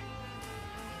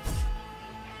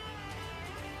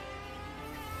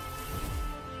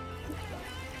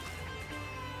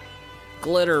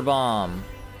 Glitter bomb.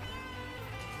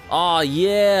 Oh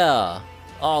yeah.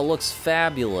 Oh, looks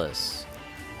fabulous.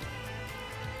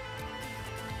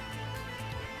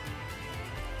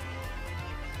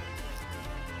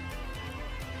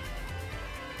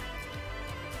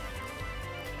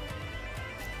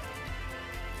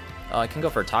 Oh, I can go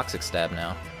for a toxic stab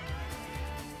now.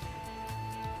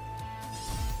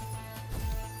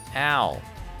 Ow.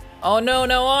 Oh no,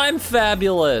 no, I'm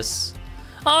fabulous.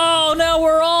 Oh, now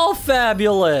we're all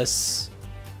fabulous.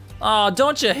 Oh,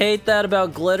 don't you hate that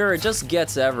about glitter? It just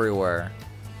gets everywhere.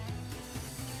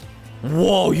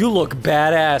 Whoa, you look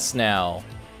badass now.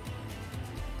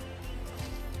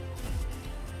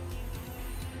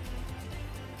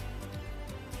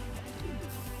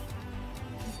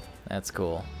 That's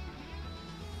cool.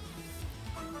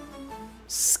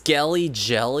 Skelly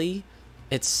jelly?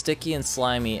 It's sticky and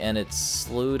slimy, and it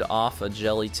slewed off a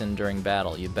gelatin during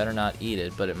battle. You better not eat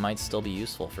it, but it might still be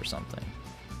useful for something.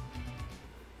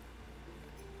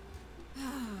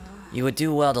 You would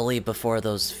do well to leave before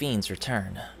those fiends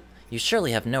return. You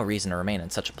surely have no reason to remain in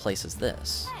such a place as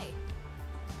this. Hey.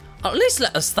 At least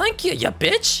let us thank you, you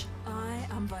bitch! I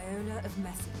am Viola of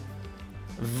Messing.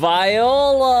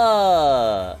 Viola!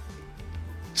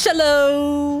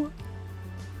 Cello!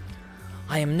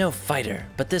 I am no fighter,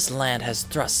 but this land has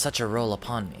thrust such a role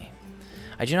upon me.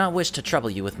 I do not wish to trouble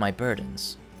you with my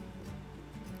burdens.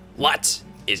 What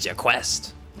is your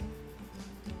quest?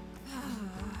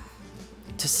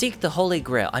 To seek the Holy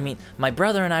Grail. I mean, my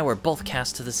brother and I were both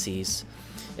cast to the seas.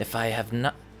 If I have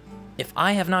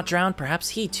not drowned, perhaps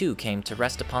he too came to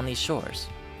rest upon these shores.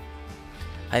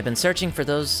 I have been searching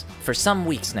for some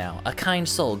weeks now. A kind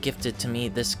soul gifted to me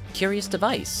this curious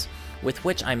device, with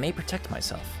which I may protect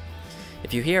myself.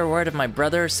 If you hear a word of my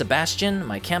brother Sebastian,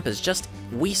 my camp is just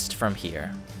west from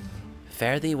here.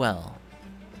 Fare thee well.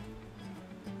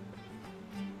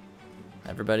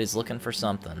 Everybody's looking for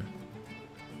something.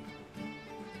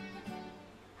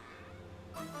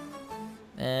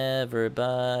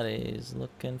 Everybody's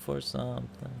looking for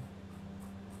something.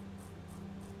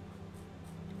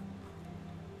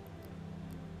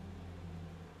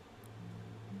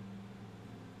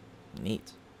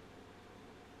 Neat.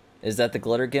 Is that the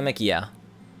glitter gimmick? Yeah.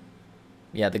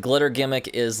 Yeah, the glitter gimmick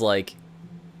is like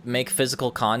make physical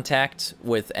contact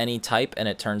with any type and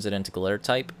it turns it into glitter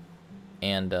type.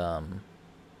 And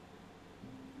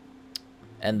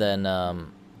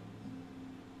then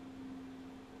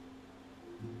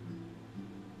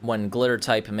when glitter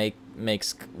type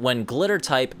makes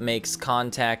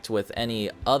contact with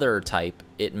any other type,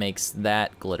 it makes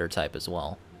that glitter type as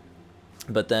well.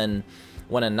 But then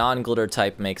when a non-glitter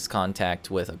type makes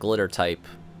contact with a glitter type,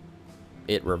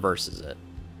 it reverses it.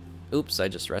 Oops, I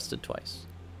just rested twice.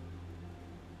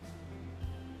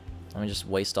 Let me just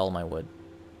waste all my wood.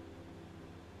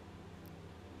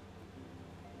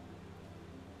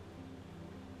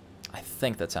 I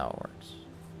think that's how it works.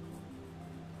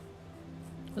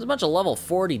 There's a bunch of level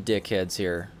 40 dickheads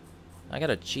here. I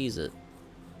gotta cheese it.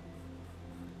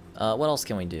 What else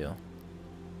can we do?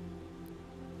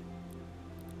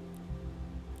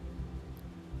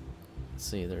 Let's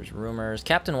see, there's rumors.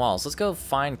 Captain Walls. Let's go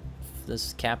find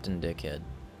this Captain Dickhead.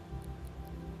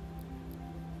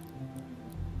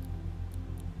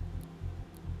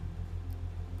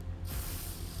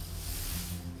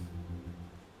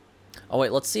 Oh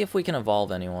wait, let's see if we can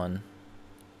evolve anyone.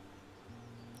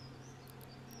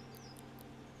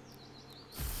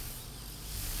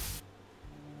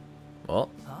 Oh.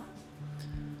 Huh?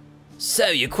 So,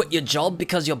 you quit your job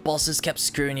because your bosses kept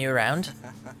screwing you around?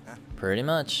 Pretty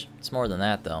much. It's more than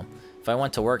that, though. If I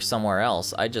went to work somewhere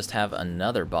else, I'd just have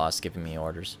another boss giving me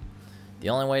orders. The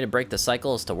only way to break the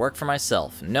cycle is to work for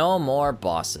myself. No more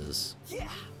bosses.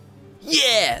 Yeah!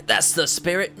 Yeah! That's the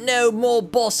spirit! No more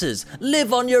bosses!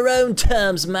 Live on your own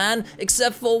terms, man!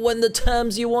 Except for when the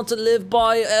terms you want to live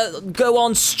by go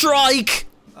on strike!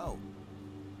 Oh.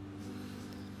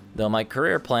 Though my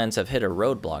career plans have hit a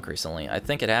roadblock recently, I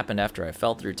think it happened after I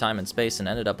fell through time and space and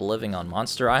ended up living on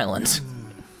Monster Island.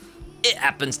 It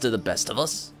happens to the best of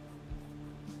us.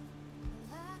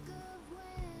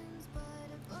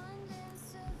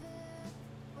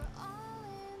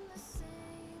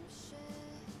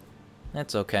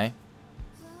 That's okay.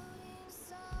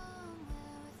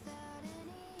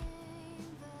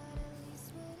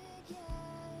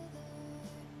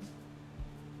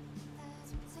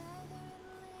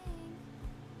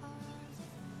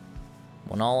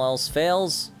 When all else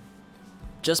fails,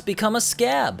 just become a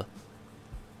scab.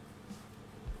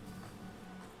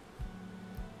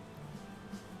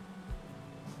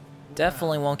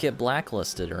 Definitely won't get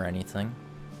blacklisted or anything.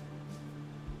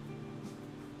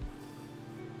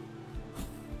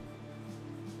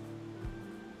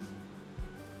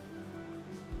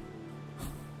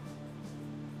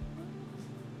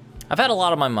 I've had a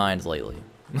lot on my mind lately.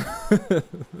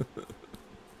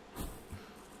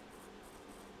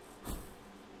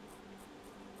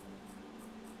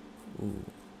 Ooh.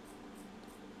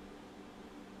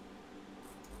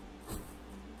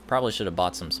 Probably should have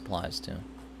bought some supplies too.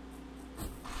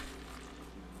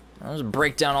 I'll just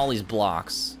break down all these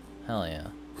blocks. Hell yeah.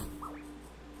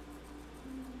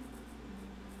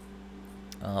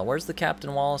 Where's the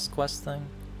Captain Wallace quest thing?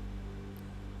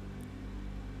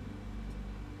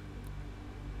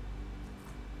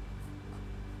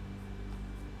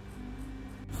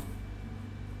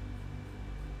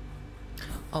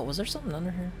 Oh, was there something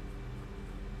under here?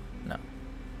 No.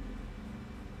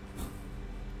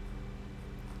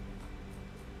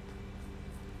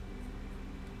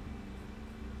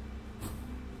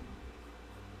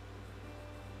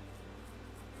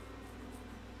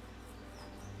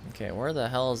 Okay, where the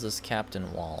hell is this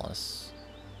Captain Wallace?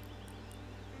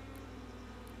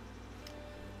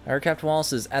 I heard Captain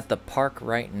Wallace is at the park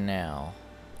right now.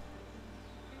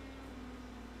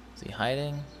 Is he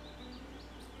hiding?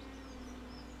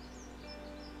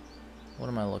 What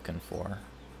am I looking for?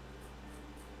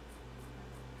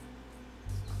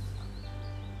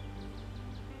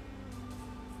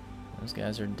 Those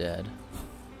guys are dead.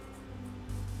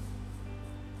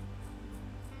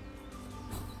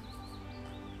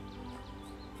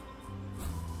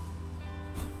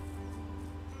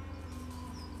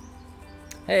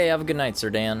 Hey, have a good night, Sir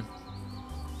Dan.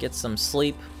 Get some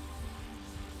sleep.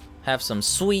 Have some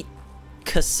sweet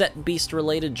cassette beast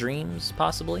related dreams,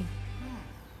 possibly.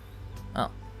 Oh.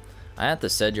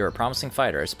 Iantha said you're a promising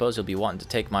fighter. I suppose you'll be wanting to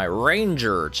take my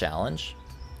Ranger challenge.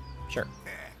 Sure.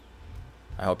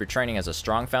 I hope your training has a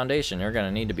strong foundation. You're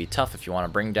gonna need to be tough if you want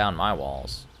to bring down my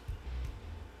walls.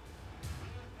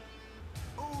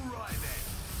 Alright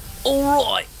then.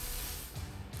 Alright!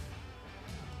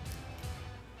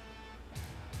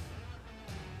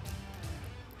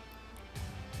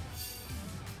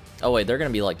 Oh wait, they're gonna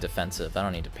be like defensive. I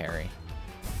don't need to parry.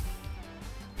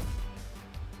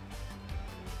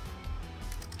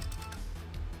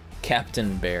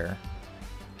 Captain Bear.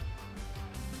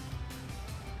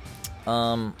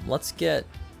 Let's get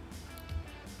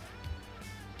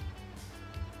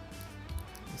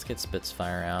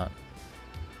Spitfire out.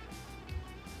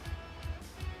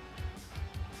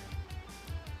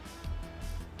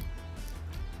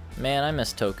 Man, I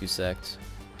miss Tokusect.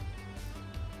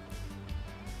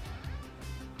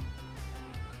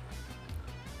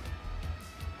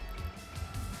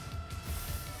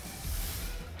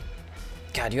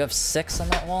 God, you have 6 on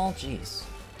that wall? Jeez.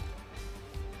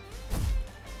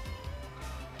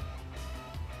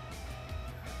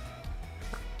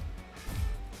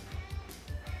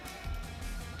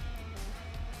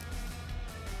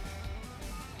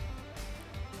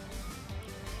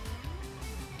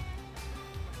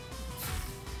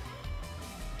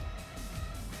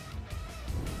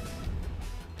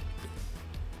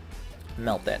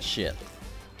 Melt that shit.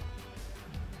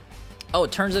 Oh,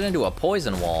 it turns it into a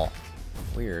poison wall.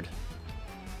 Weird.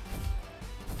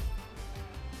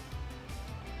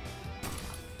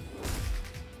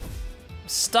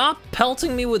 Stop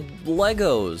pelting me with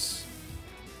Legos.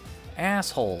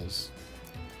 Assholes.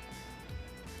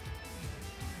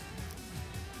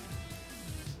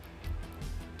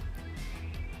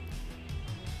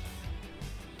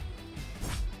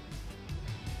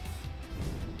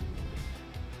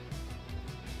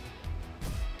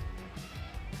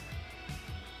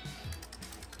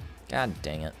 God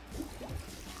dang it.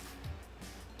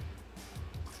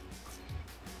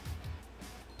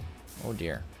 Oh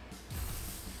dear.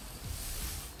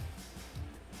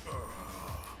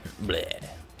 Bleh.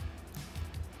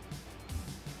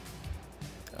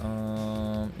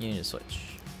 You need to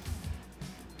switch.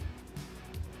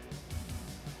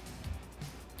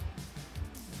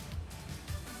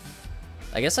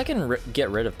 I guess I can get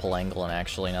rid of Pelangolin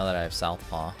actually now that I have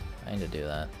Southpaw. I need to do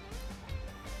that.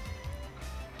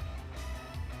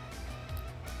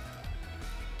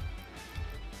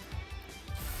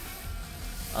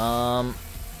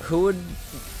 Who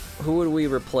would we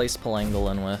replace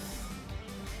Pelangolin with?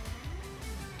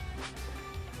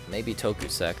 Maybe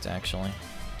Tokusect, actually.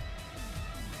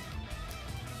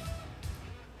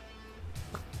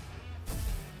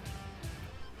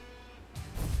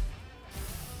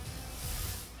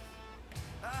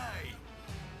 Hey!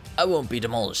 I won't be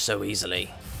demolished so easily.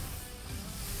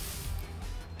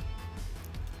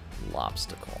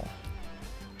 Lobstacle.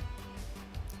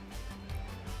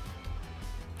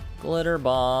 Glitter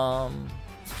bomb.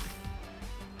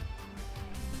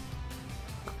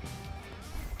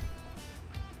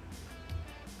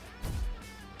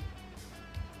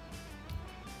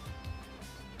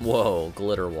 Whoa,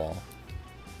 glitter wall.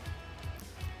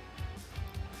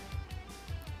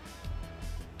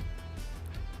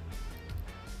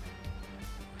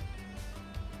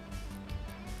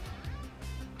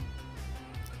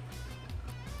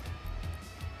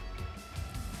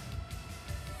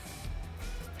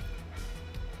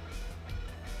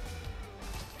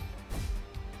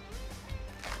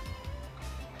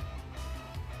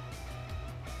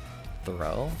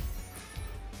 Throw?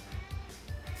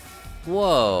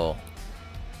 Whoa.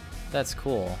 That's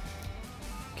cool.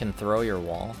 Can throw your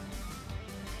wall.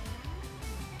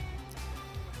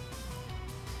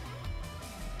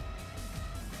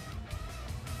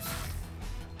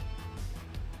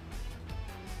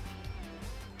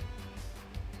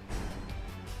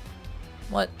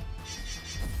 What?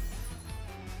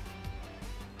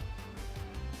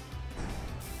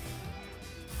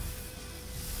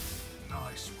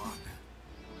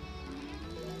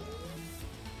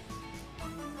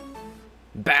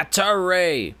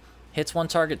 Battery! Hits one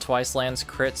target twice, lands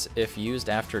crits if used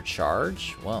after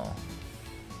charge? Whoa.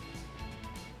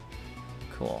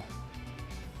 Cool.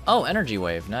 Oh, energy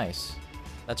wave, nice.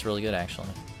 That's really good, actually.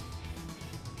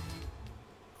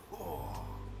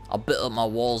 I built up my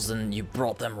walls and you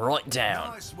brought them right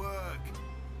down. Nice work.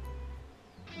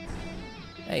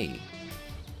 Hey.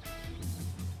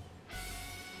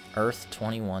 Earth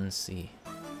 21C.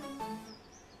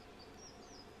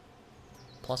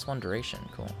 +1 duration,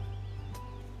 cool.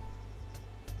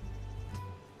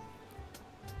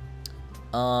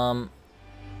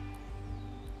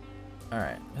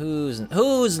 Alright,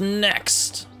 who's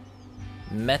next?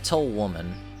 Metal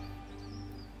Woman.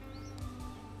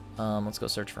 Let's go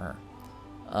search for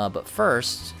her. But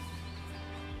first,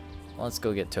 let's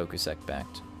go get Tokusek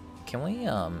backed. Can we,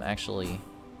 actually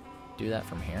do that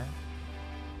from here?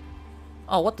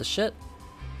 Oh, what the shit?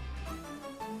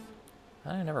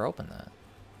 How did I never open that?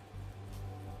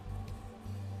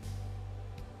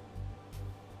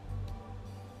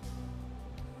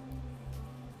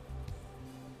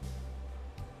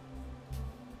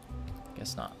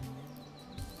 Guess not.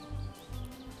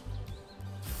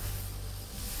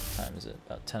 What time is it?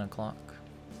 About 10 o'clock.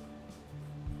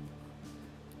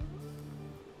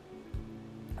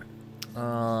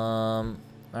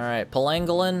 Alright,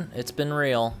 Pelangolin, it's been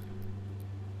real.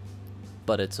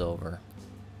 But it's over.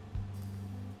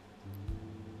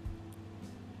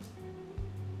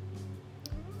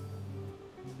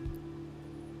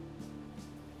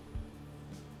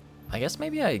 I guess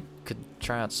maybe I could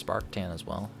try out Sparktan as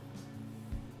well.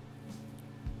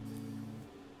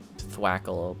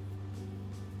 Thwackalope.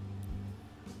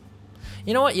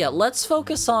 You know what? Yeah, let's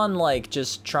focus on like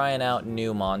just trying out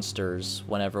new monsters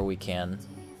whenever we can,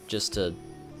 just to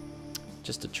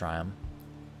try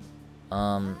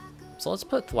them. So let's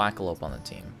put Thwackalope on the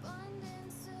team.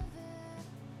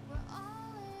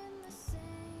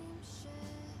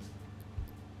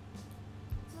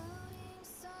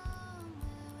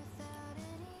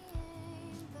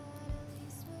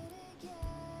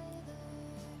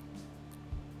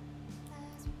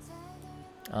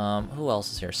 Who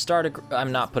else is here?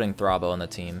 I'm not putting Thrabo on the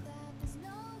team.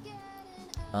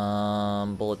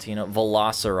 Bulletino.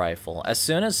 Velocirifle. As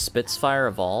soon as Spitfire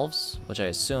evolves, which I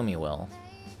assume he will,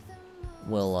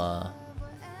 we'll,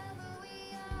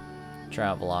 try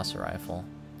out Velocirifle.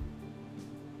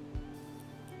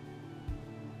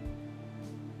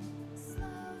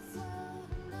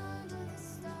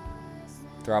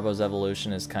 Thrabo's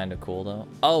evolution is kind of cool, though.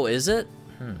 Oh, is it?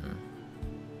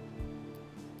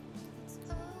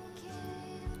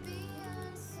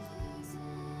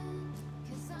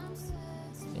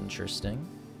 Interesting.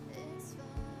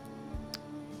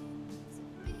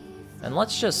 And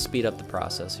let's just speed up the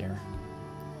process here.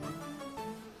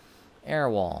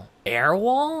 Airwall.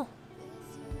 Airwall?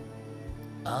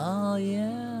 Oh,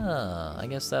 yeah. I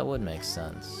guess that would make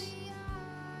sense.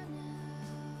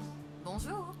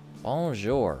 Bonjour.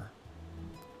 Bonjour.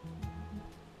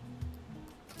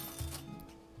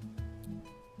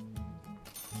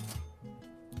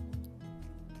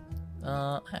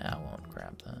 I won't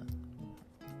grab that.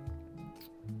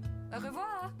 Au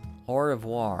revoir. Au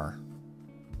revoir.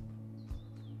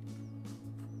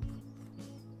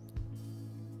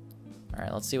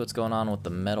 Alright, let's see what's going on with the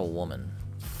Metal Woman.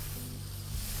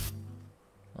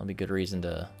 That'll be good reason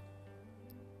to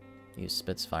use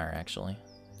Spitfire, actually.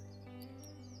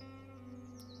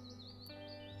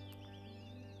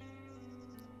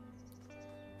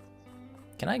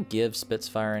 Can I give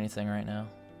Spitfire anything right now?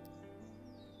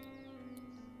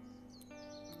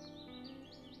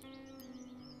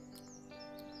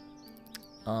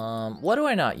 What do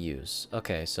I not use?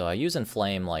 Okay, so I use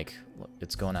Inflame like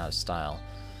it's going out of style.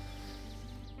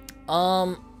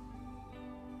 I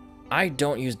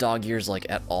don't use dog ears like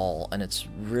at all, and it's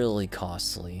really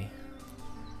costly.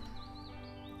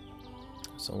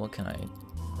 So what can I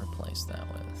replace that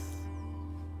with?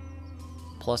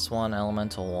 +1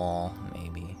 elemental wall,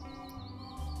 maybe.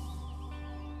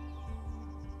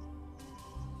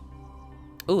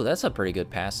 Ooh, that's a pretty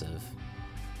good passive.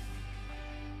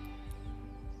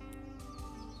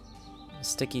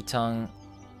 Sticky tongue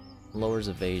lowers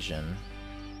evasion.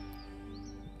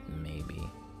 Maybe.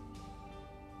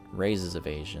 Raises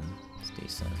evasion. It's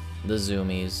decent. The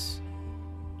zoomies.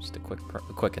 Just a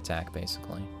quick attack,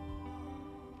 basically.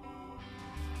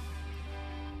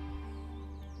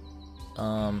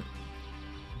 +5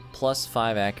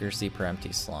 accuracy per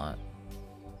empty slot.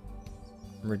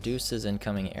 Reduces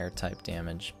incoming air type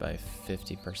damage by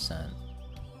 50%.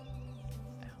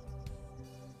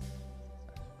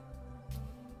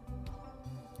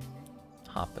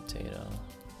 Hot potato.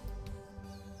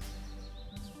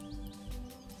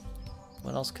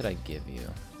 What else could I give you?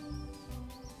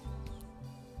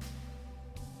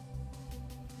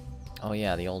 Oh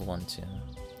yeah, the old one too.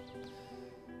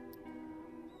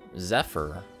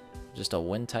 Zephyr. Just a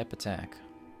wind type attack.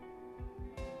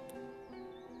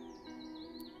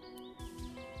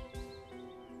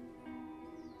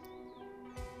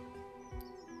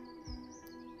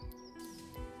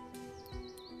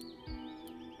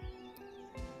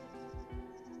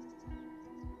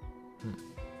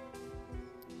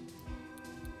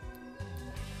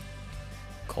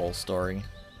 Cole story.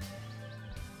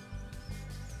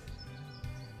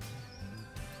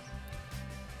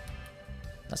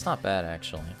 That's not bad,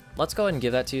 actually. Let's go ahead and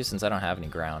give that to you since I don't have any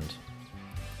ground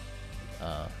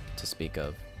to speak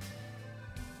of.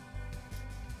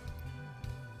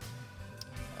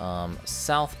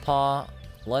 Southpaw,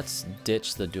 let's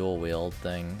ditch the dual wield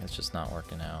thing. It's just not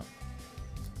working out.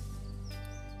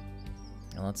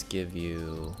 And let's give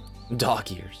you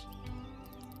dog ears.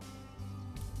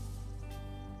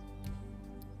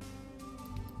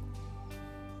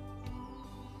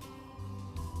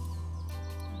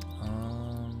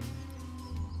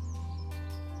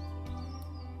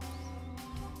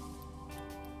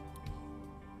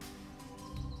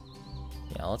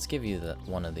 Yeah, let's give you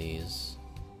one of these.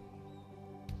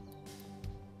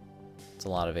 It's a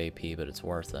lot of AP, but it's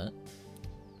worth it.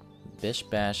 Bish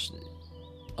Bash.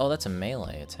 Oh, that's a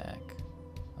melee attack.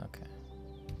 Okay.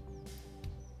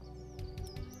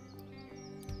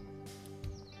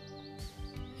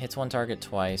 Hits one target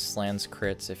twice, lands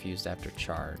crits if used after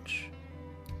charge.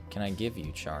 Can I give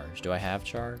you charge? Do I have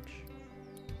charge?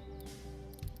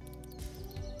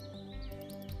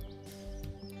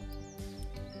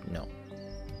 No.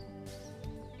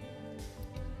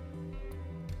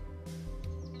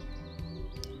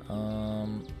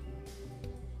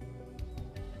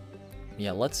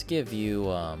 Yeah, let's give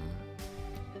you,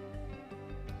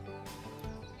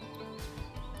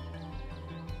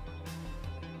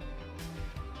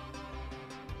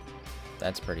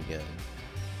 that's pretty good.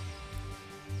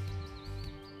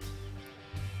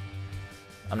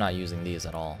 I'm not using these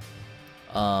at all.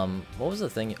 What was the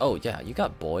thing? Oh, yeah, you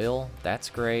got Boil. That's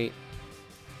great.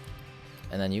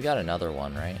 And then you got another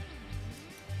one, right?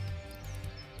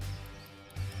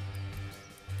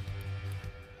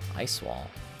 Ice Wall.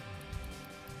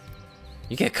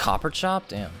 You get Copper Chop?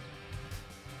 Damn.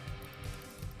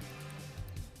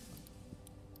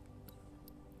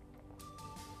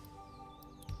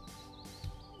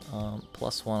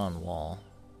 +1 on wall.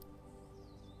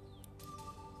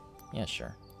 Yeah,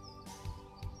 sure.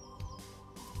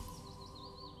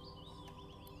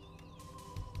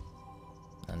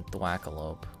 And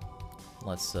Thwackalope.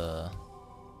 Let's,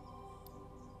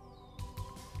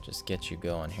 just get you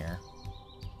going here.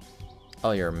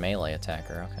 Oh, you're a melee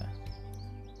attacker, okay.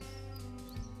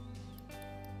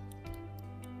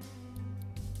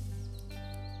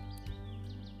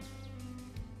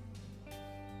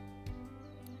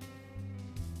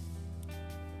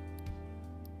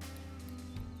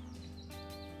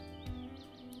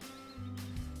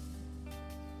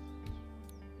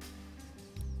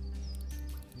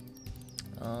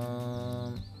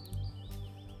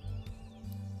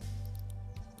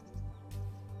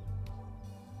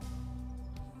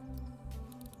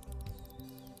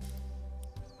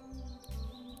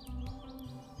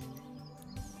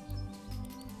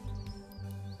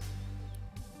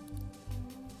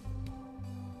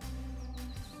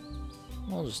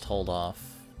 We'll just hold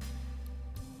off.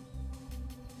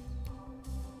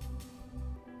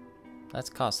 That's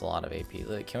cost a lot of AP.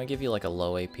 Like, can we give you like a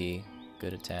low AP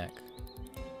good attack?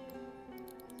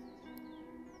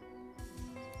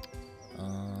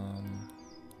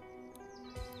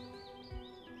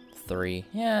 3.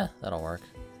 Yeah, that'll work.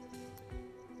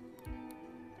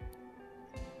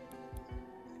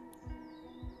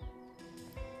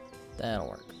 That'll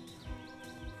work.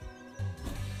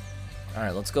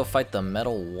 Alright, let's go fight the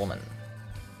Metal Woman.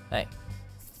 Hey.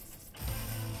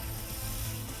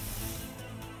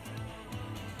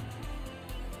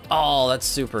 Oh, that's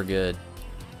super good.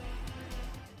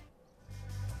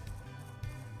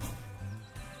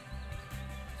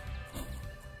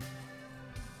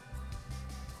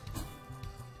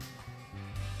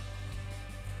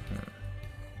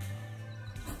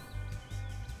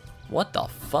 What the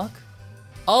fuck?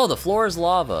 Oh, the floor is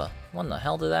lava. When the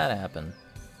hell did that happen?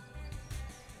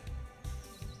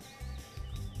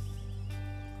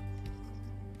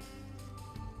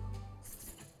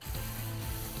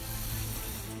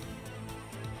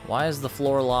 Why is the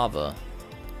floor lava?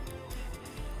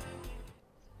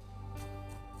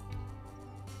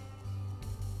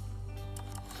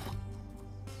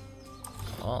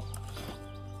 Oh.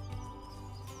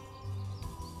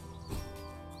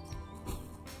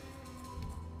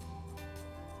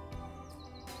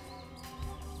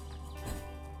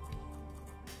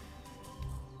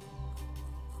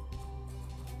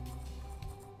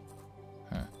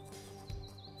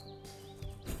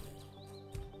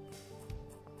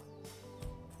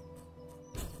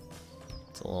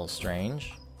 a little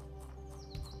strange.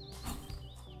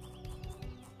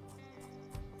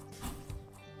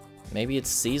 Maybe it's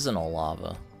seasonal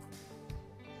lava.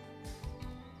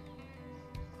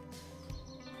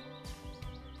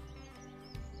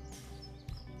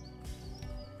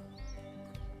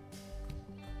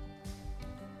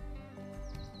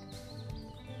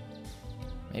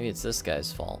 Maybe it's this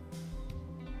guy's fault.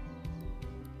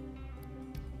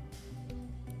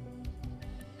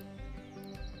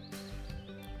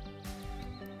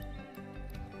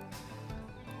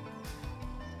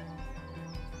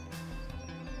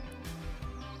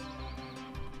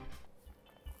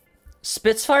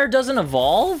 Spitfire doesn't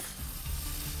evolve?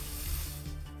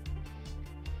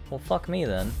 Well, fuck me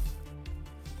then.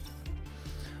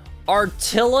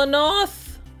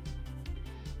 Artillanoth?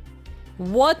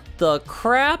 What the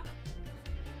crap?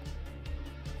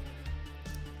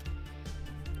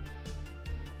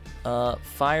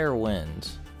 Fire wind.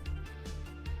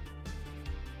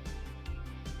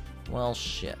 Well,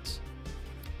 shit.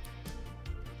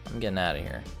 I'm getting out of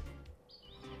here.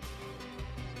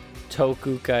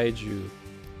 Toku Kaiju.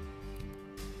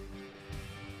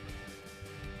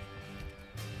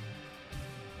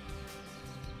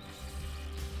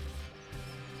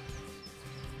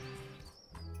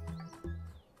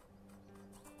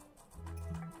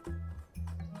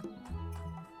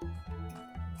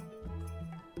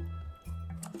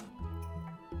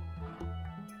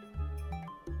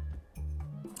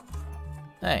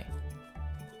 Hey.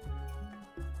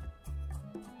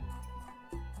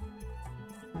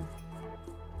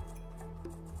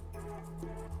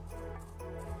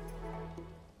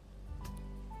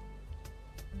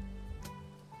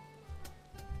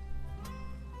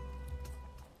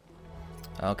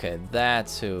 Okay,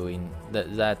 that's who we...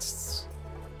 that's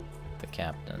the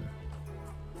captain.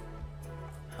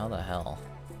 How the hell?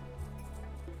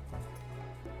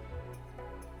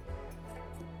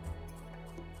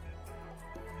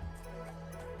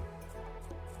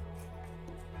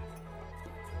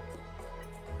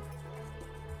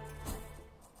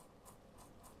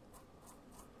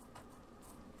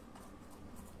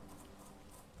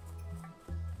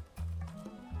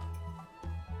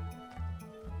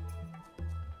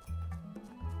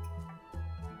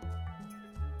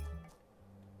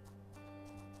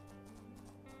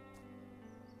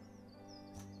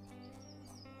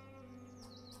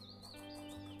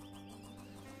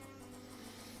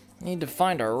 Need to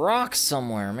find a rock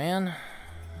somewhere, man.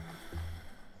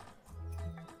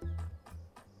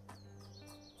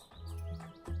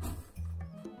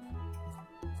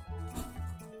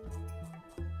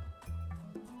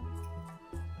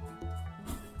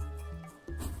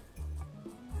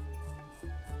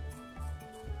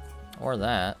 Or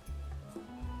that.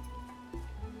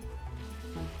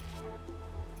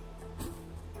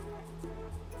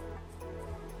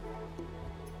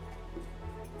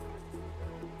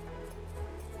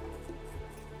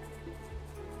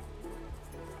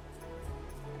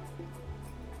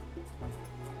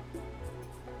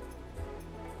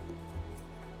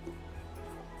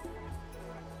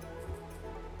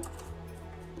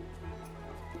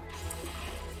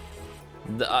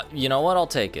 You know what? I'll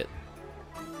take it.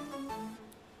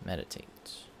 Meditate.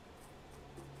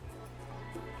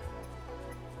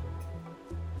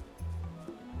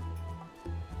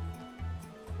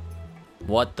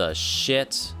 What the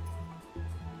shit?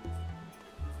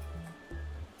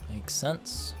 Makes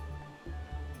sense.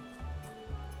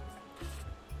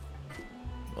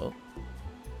 Whoa.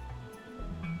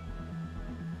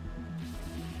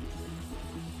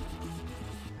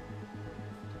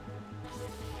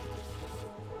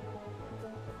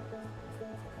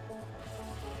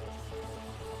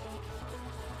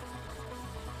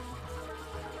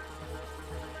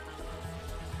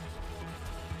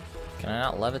 Can I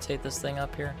not levitate this thing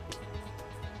up here?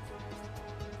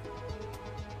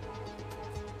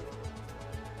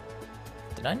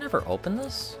 Did I never open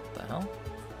this? What the hell?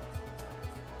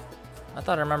 I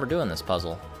thought I remember doing this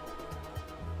puzzle.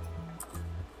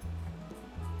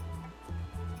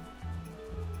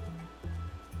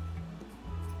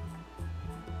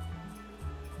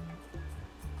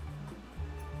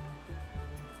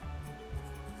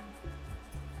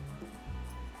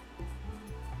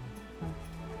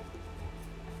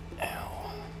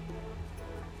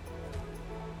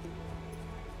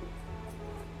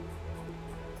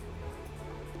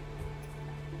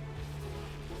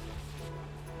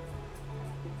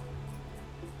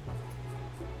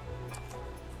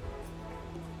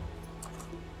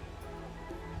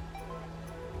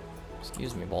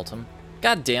 Excuse me, Bolton.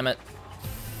 God damn it.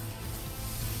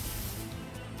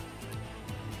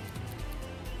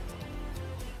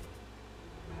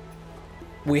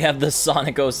 We have the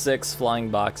Sonic 06 flying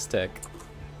box tick.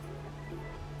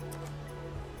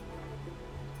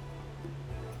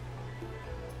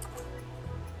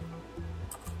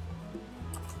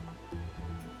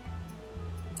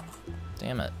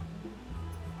 Damn it.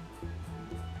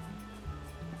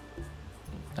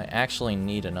 I actually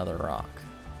need another rock.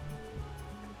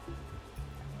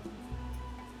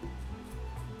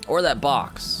 Or that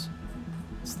box.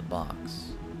 It's the box.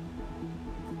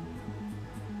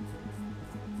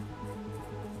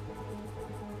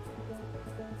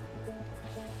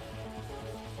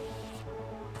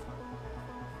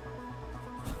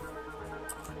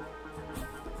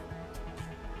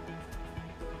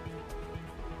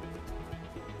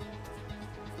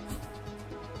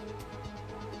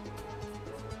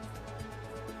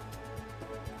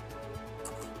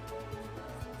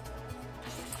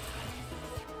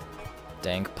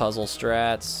 Dank puzzle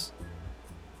strats.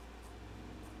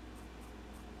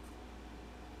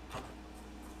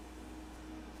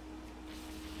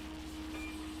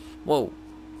 Whoa.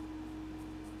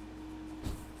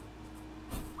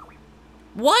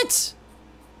 What?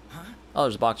 Huh? Oh,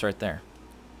 there's a box right there.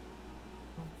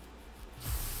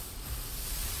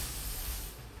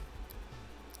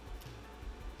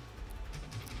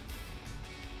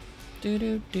 Do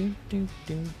do do do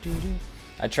do do do.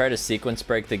 I try to sequence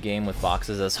break the game with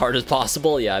boxes as hard as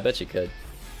possible. Yeah, I bet you could.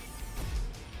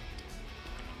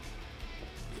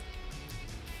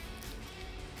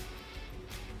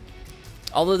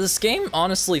 Although this game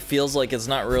honestly feels like it's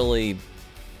not really...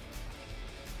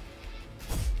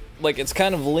 Like, it's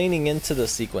kind of leaning into the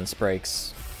sequence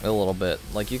breaks a little bit.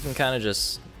 Like, you can kind of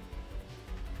just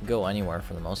go anywhere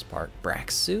for the most part.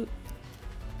 Brax suit?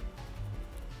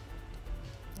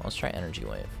 Let's try Energy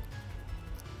Wave.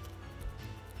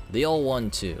 The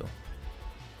L1-2.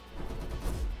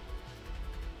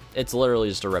 It's literally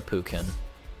just a Reppuken.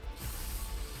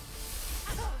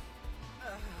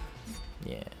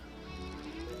 Yeah.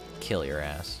 Kill your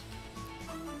ass.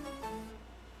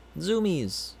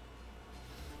 Zoomies.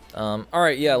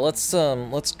 Alright, yeah, let's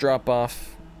drop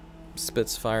off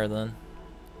Spitfire then.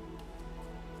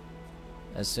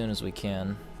 As soon as we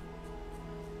can.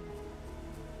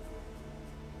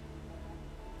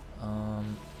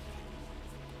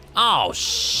 Oh,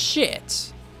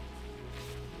 shit!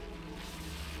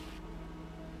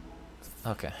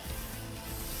 Okay.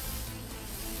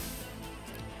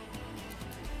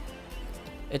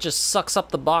 It just sucks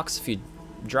up the box if you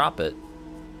drop it.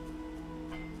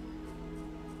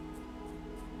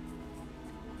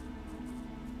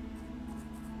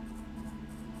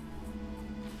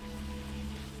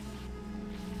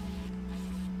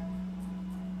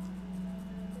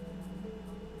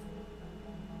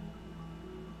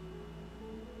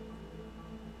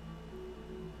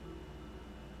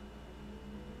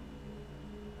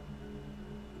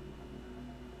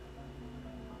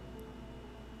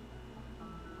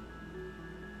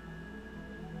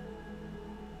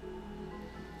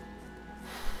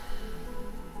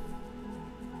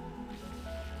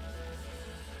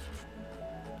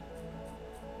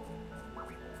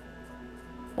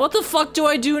 What the fuck do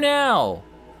I do now?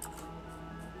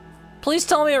 Please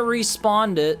tell me it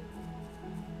respawned it.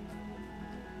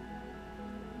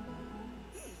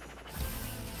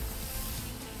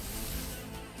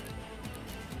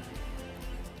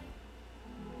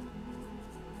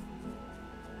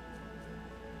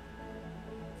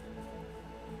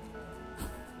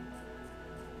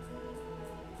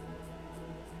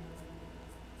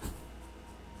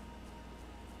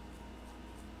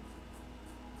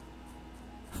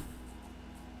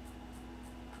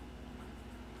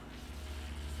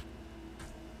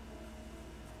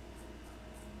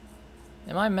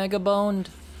 Am I mega boned?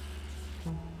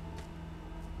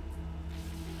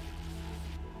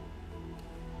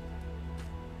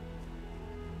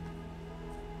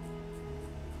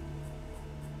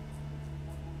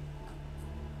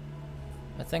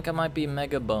 I think I might be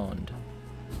mega boned.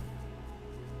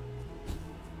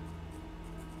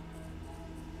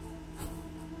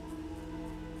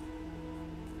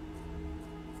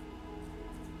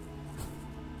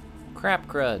 Crap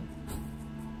crud.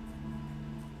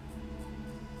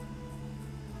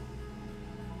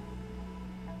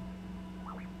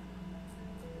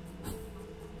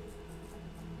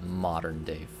 Modern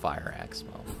day fire axe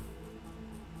mode.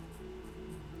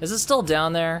 Is it still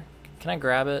down there? Can I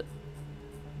grab it?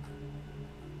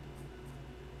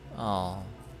 Oh.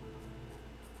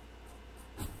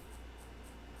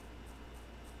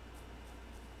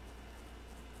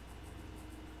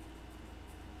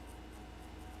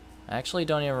 I actually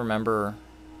don't even remember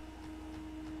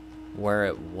where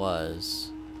it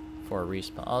was for a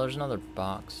respawn. Oh, there's another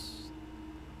box.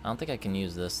 I don't think I can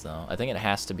use this, though. I think it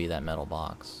has to be that metal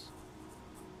box.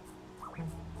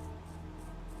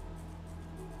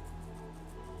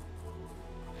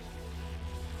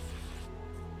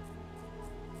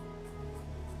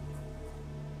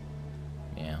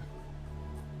 Yeah.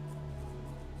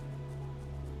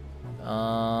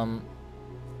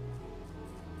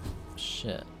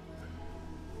 Shit.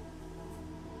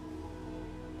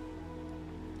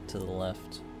 To the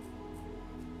left.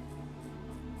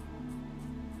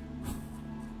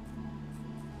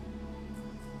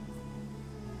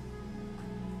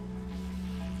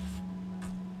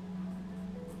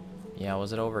 Yeah,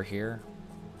 was it over here?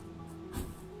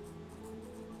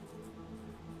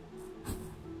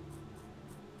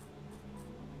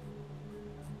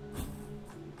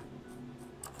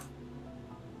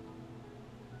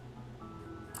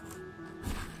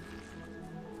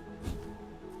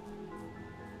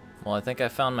 Well, I think I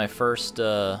found my first,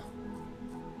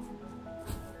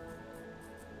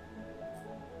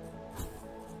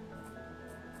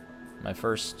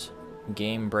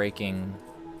 game-breaking,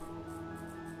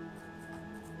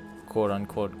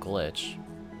 quote-unquote glitch.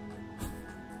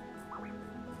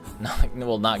 No,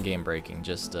 well, not game-breaking,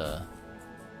 just, kind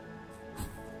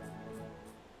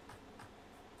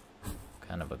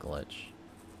of a glitch.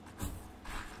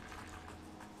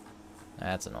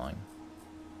 That's annoying.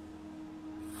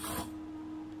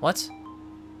 What?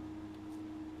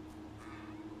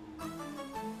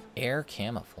 Air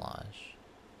camouflage.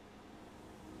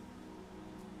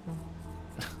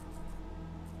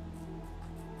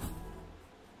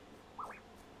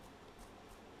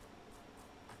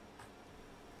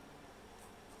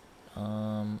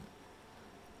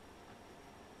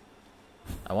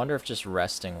 I wonder if just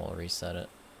resting will reset it.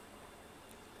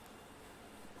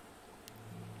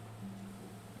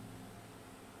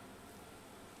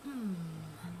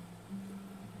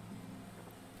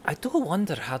 I do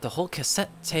wonder how the whole cassette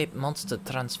tape monster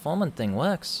transforming thing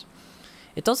works.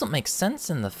 It doesn't make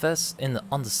sense on the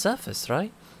surface,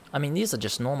 right? I mean, these are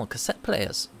just normal cassette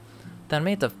players. They're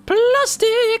made of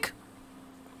plastic!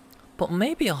 But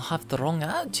maybe I'll have the wrong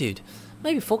attitude.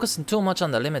 Maybe focusing too much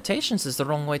on the limitations is the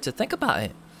wrong way to think about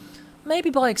it. Maybe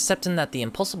by accepting that the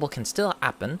impossible can still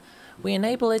happen, we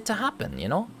enable it to happen, you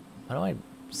know? How do I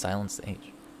silence the H?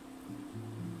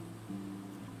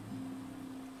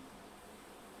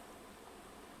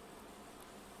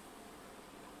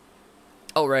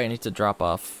 Oh, right, I need to drop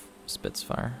off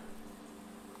Spitfire.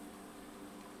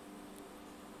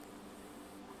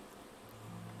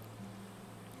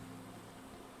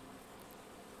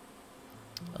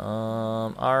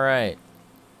 Alright.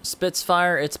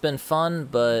 Spitfire, it's been fun,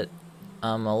 but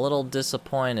I'm a little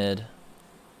disappointed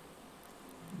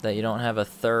that you don't have a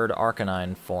third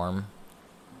Arcanine form.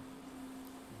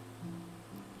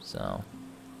 So,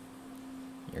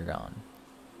 you're gone.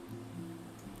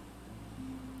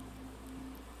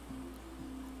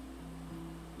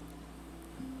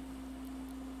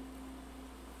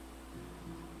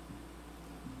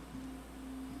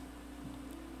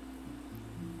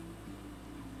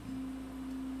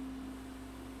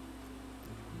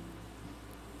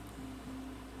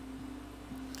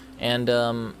 And,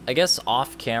 I guess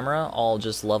off camera, I'll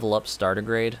just level up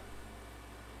Startergrade.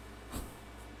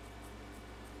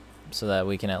 So that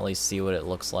we can at least see what it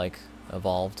looks like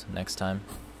evolved next time.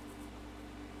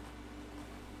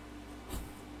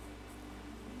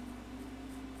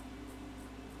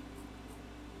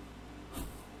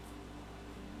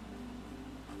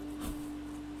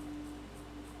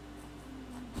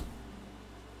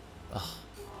 Ugh.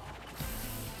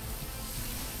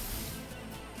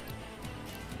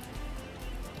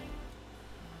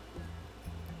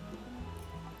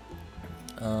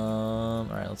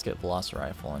 Alright, let's get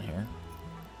Velocirifle in here.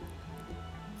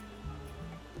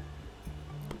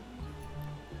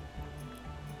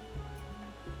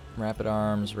 Rapid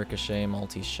Arms, Ricochet,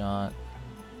 Multi-Shot.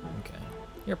 Okay,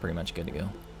 you're pretty much good to go.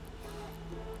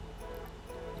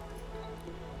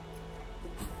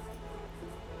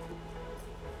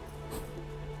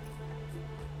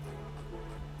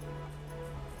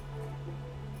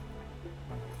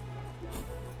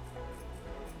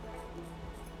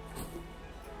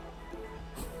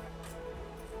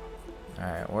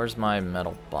 Alright, where's my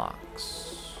metal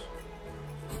box?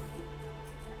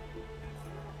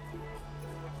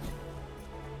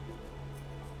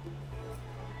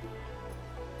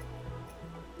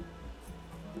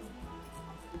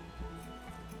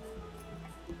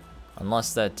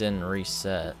 Unless that didn't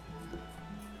reset.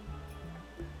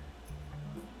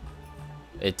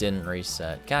 It didn't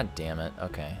reset. God damn it.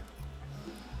 Okay.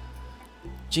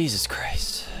 Jesus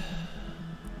Christ.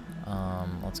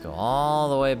 Let's go all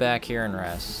the way back here and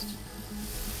rest.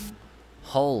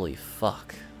 Holy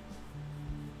fuck.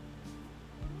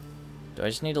 Do I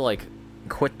just need to, like,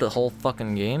 quit the whole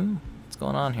fucking game? What's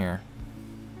going on here?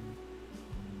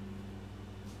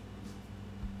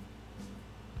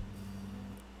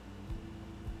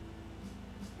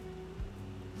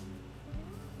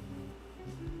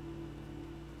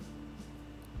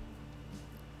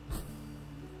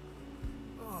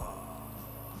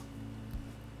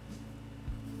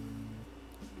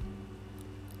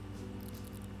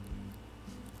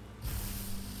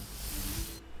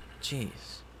 Jeez.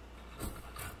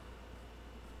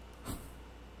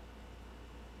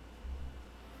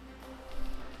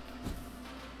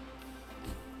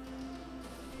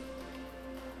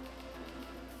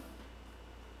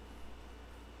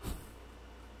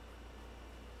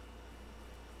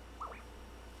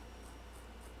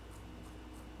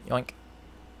 Yoink.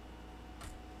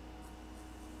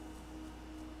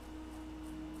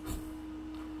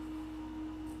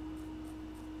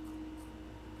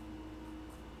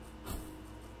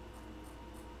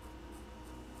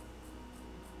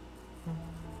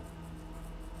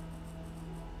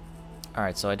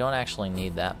 Alright, so I don't actually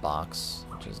need that box,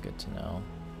 which is good to know.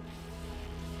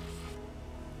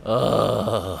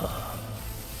 Ugh.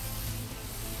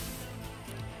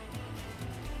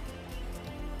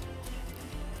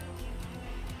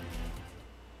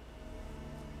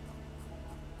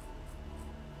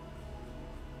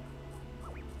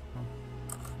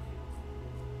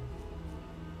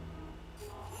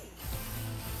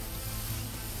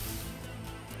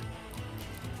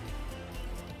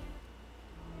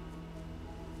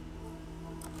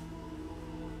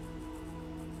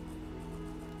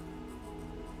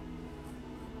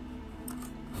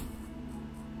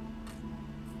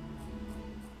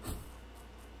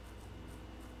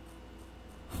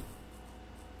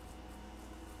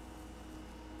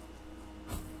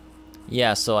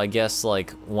 Yeah, so I guess,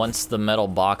 like, once the metal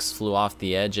box flew off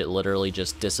the edge, it literally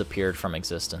just disappeared from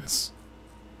existence.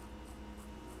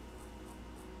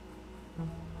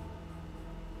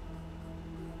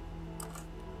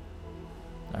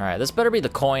 Alright, this better be the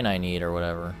coin I need or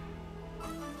whatever.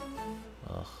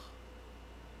 Ugh.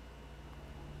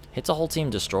 Hits a whole team,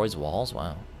 destroys walls?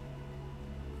 Wow.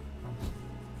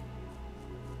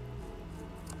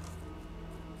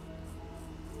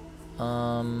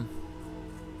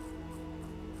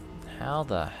 How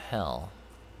the hell?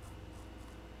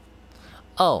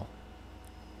 Oh.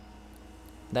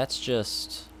 That's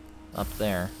just up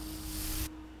there.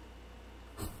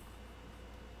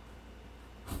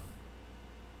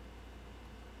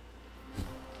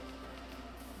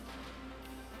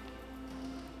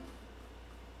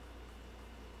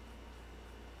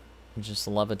 Just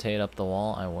levitate up the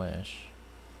wall? I wish.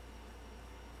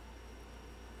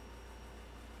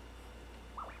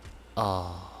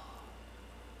 Oh.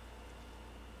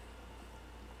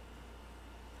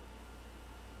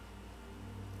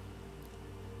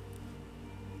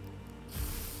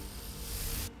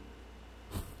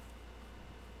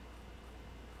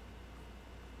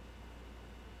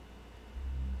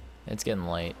 It's getting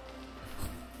late.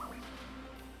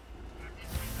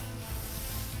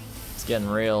 It's getting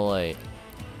real late.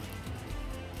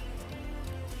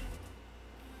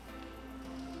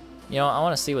 You know, I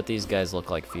want to see what these guys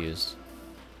look like fused.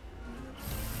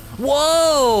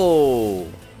 Whoa!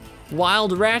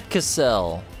 Wild rat Cassette.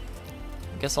 I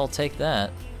guess I'll take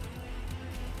that.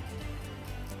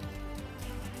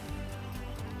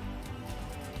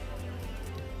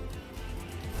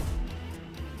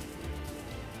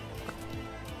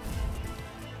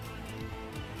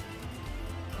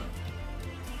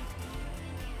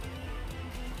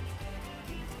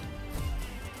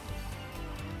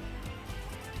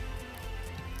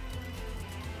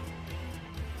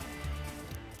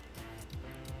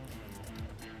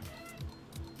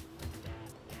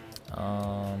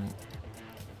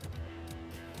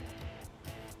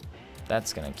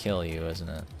 That's gonna kill you, isn't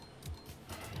it?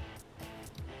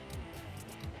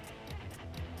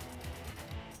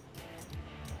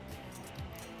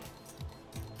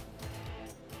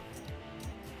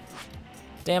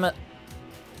 Damn it.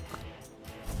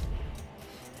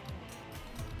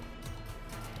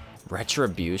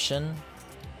 Retribution?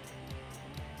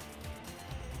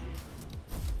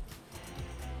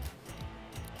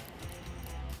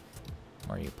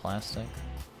 Are you plastic?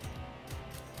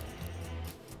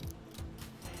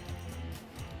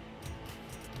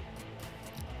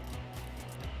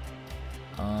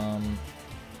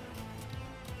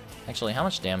 Actually, how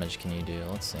much damage can you do?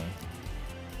 Let's see.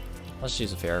 Let's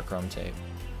use a ferrochrome tape.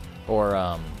 Or,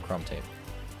 chrome tape.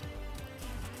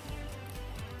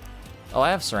 Oh, I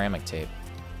have ceramic tape.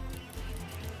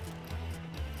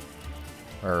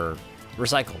 Or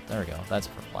Recycled. There we go. That's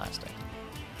for plastic.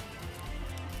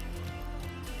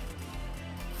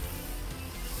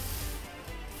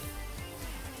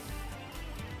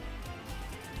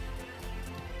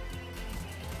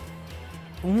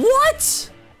 What?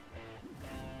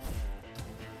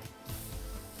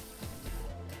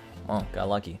 Oh, got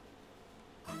lucky.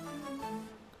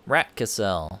 Rat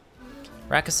Cassette.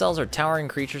 Rat Casselles are towering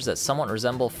creatures that somewhat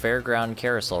resemble fairground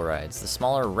carousel rides. The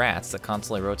smaller rats that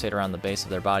constantly rotate around the base of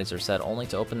their bodies are said only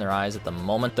to open their eyes at the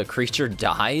moment the creature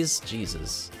dies?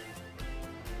 Jesus.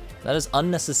 That is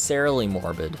unnecessarily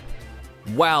morbid.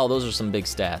 Wow, those are some big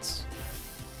stats.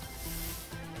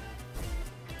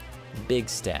 Big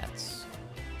stats.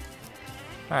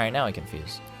 Alright, now I'm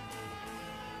confused.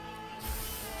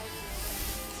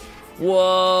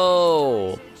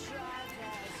 Whoa!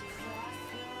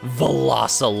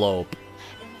 Velocilope.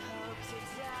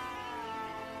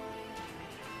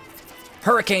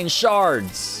 Hurricane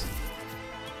shards.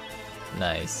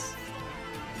 Nice.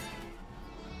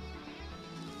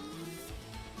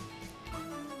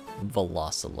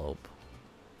 Velocilope.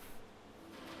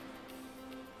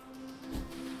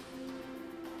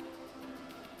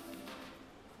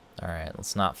 Alright,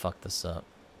 let's not fuck this up.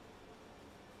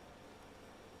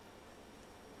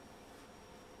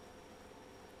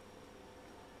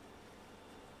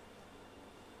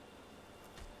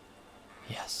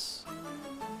 Yes.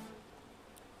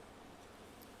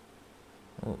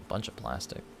 Ooh, a bunch of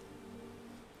plastic.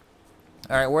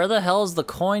 Alright, where the hell is the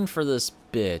coin for this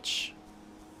bitch?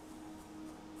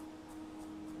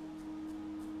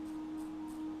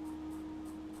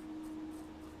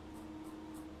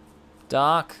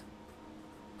 Doc?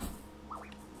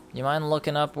 You mind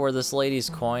looking up where this lady's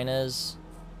coin is?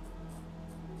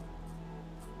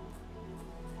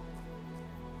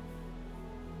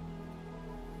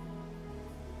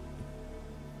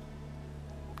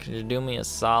 Could you do me a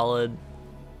solid?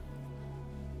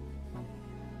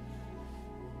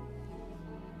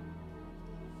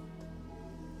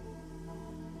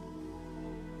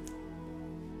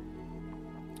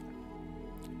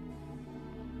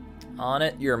 On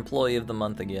it, you're Employee of the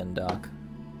Month again, Doc.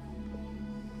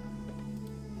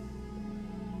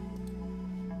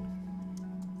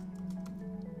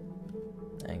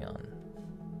 Hang on.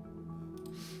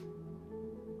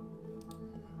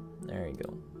 There you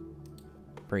go.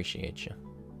 Appreciate you.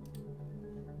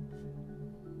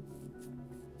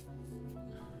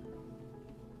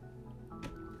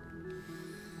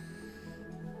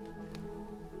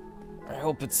 I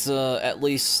hope it's at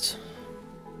least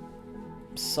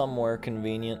somewhere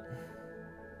convenient.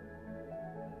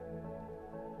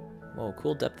 Whoa,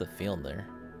 cool depth of field there.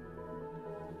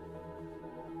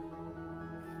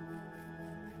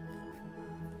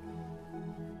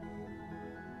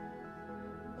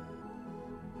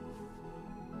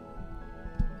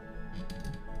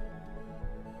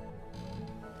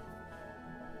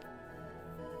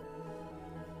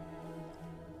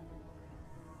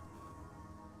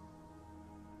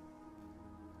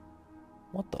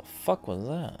 What the fuck was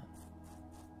that?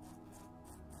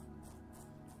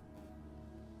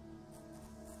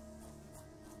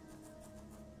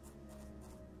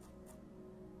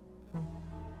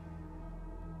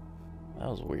 That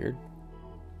was weird.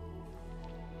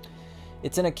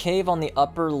 It's in a cave on the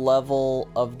upper level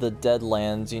of the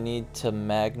Deadlands. You need to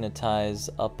magnetize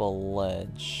up a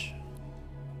ledge.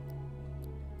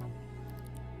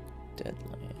 Deadlands.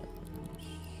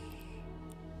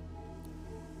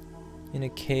 In a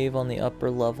cave on the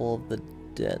upper level of the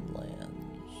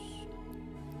Deadlands.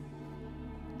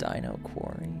 Dino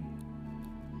Quarry.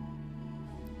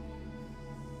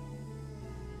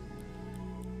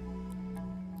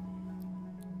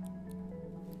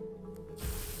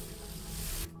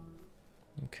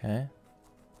 Okay.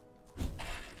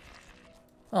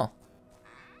 Oh.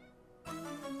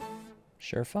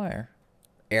 Surefire.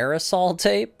 Aerosol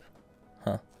tape?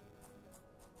 Huh.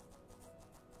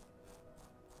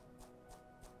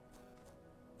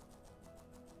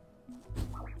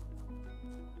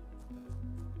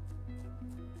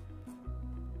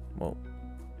 Whoa.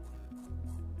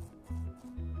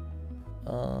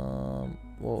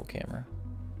 Whoa, camera.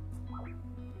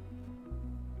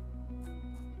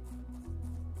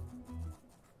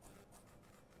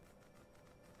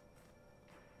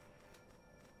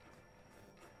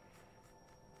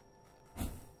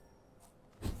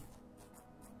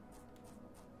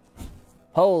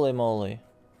 Holy moly.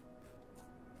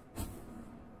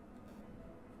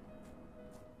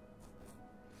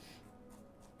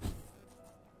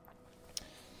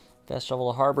 Fast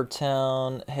travel to Harbor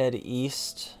Town, head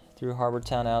east through Harbor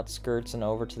Town outskirts and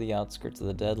over to the outskirts of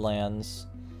the Deadlands.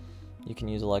 You can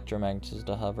use electromagnetism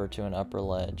to hover to an upper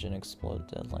ledge and explode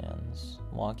deadlands.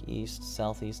 Walk east,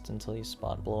 southeast until you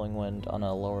spot blowing wind on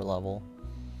a lower level.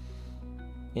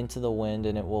 Into the wind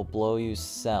and it will blow you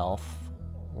south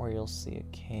where you'll see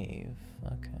a cave.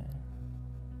 Okay.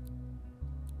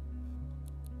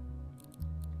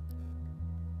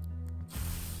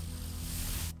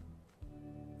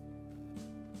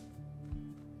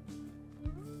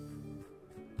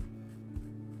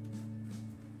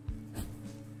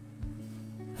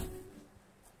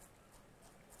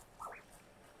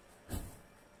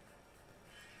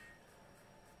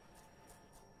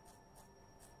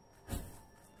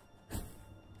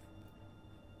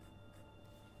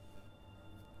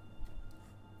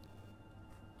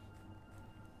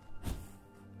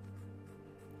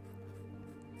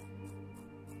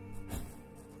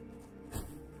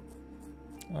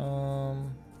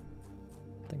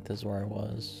 I think this is where I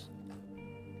was.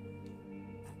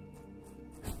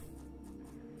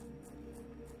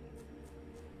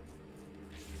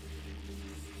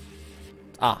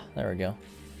 Ah, there we go.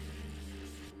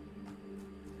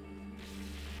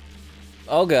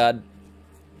 Oh God.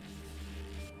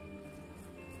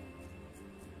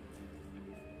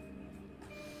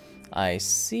 I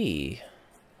see.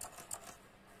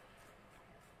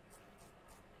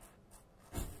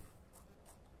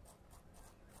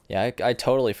 Yeah, I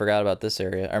totally forgot about this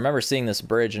area. I remember seeing this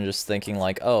bridge and just thinking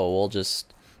like, oh, we'll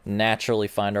just naturally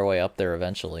find our way up there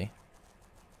eventually.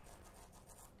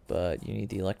 But you need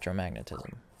the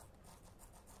electromagnetism.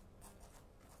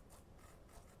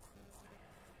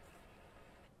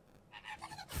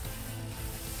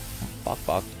 Fuck,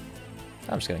 fuck.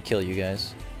 I'm just gonna kill you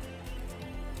guys.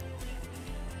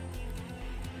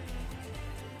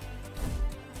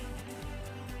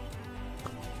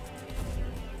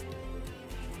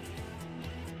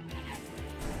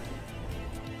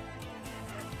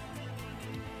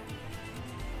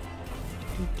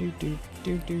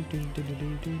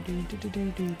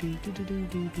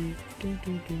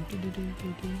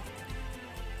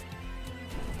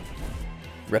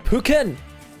 Reppuken!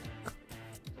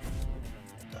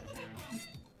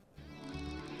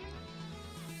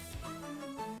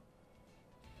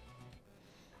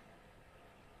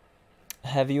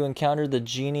 Have you encountered the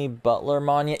Genie Butler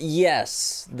monument?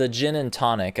 Yes! The gin and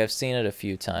tonic. I've seen it a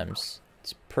few times.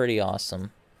 It's pretty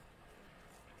awesome.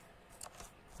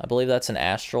 I believe that's an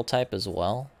astral type as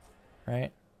well,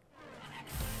 right?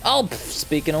 Oh,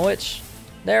 speaking of which,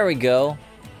 there we go.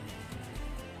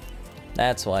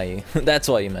 That's why you that's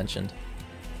why you mentioned.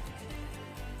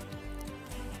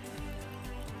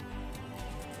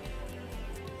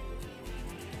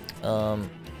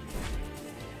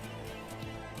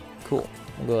 Cool.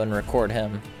 We'll go ahead and record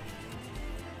him.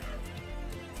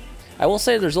 I will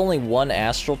say there's only one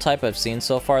astral type I've seen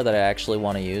so far that I actually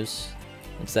want to use.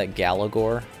 It's that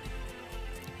Galagor.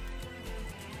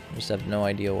 I just have no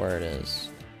idea where it is.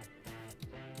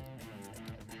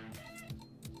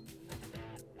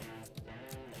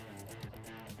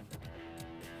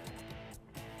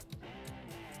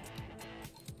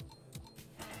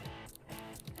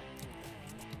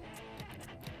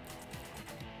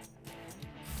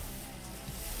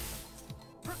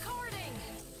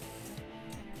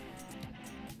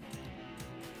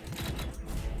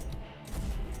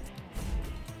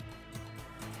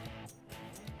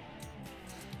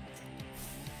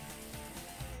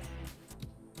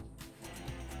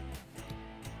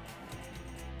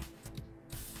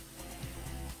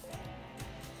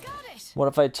 What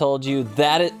if I told you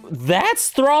that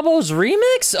that's Throbo's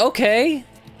remix? Okay.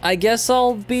 I guess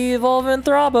I'll be evolving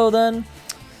Throbo then.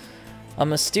 A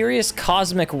mysterious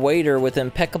cosmic waiter with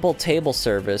impeccable table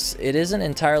service. It isn't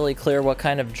entirely clear what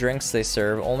kind of drinks they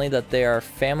serve, only that they are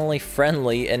family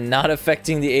friendly and not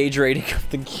affecting the age rating of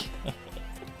the game.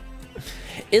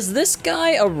 Is this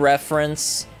guy a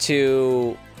reference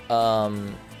to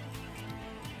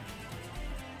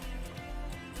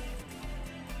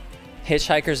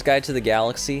Hitchhiker's Guide to the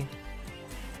Galaxy?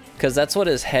 Because that's what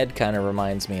his head kind of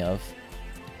reminds me of.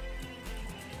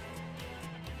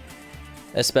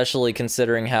 Especially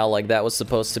considering how, like, that was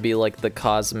supposed to be, like, the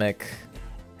cosmic...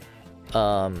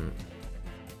 Was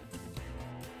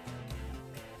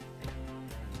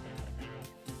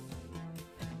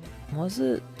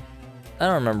it? I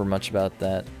don't remember much about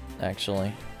that,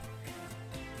 actually.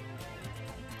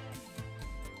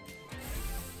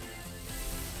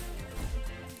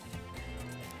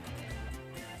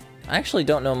 I actually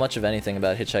don't know much of anything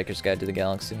about Hitchhiker's Guide to the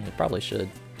Galaxy. I probably should.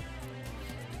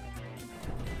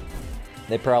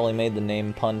 They probably made the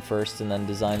name pun first and then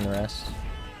designed the rest.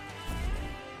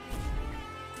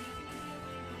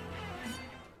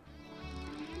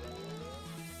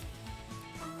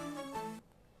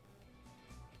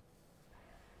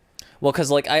 Well,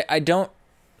 because, like, I don't...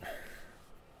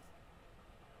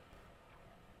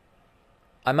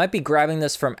 I might be grabbing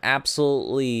this from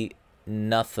absolutely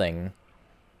nothing,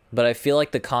 but I feel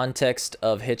like the context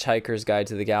of Hitchhiker's Guide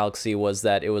to the Galaxy was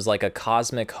that it was like a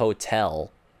cosmic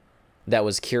hotel that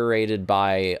was curated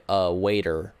by a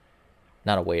waiter.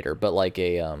 Not a waiter, but like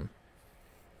a,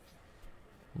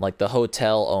 like the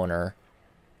hotel owner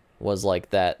was like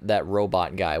that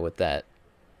robot guy with that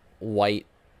white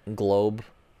globe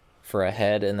for a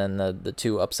head and then the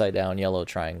two upside down yellow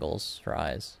triangles for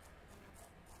eyes.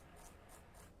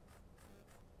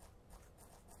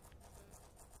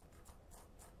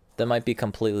 That might be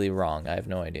completely wrong. I have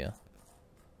no idea.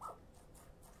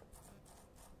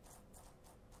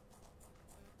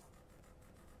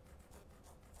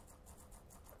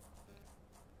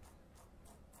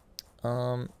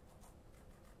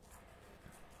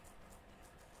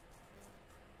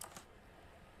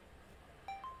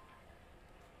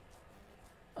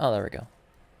 Oh, there we go.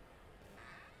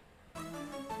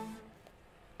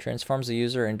 Transforms the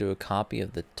user into a copy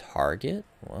of the target?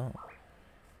 Whoa.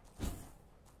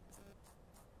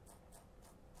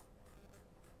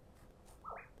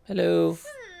 Hello.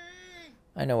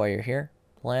 I know why you're here.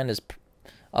 Land is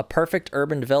a perfect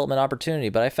urban development opportunity,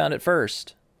 but I found it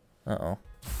first. Uh-oh.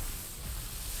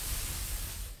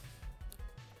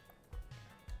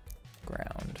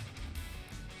 Ground.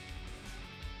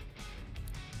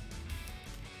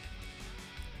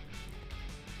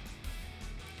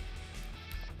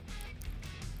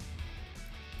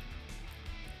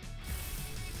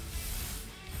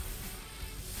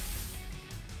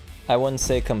 I wouldn't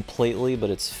say completely, but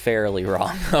it's fairly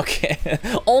wrong. Okay.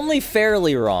 Only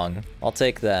fairly wrong. I'll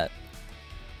take that.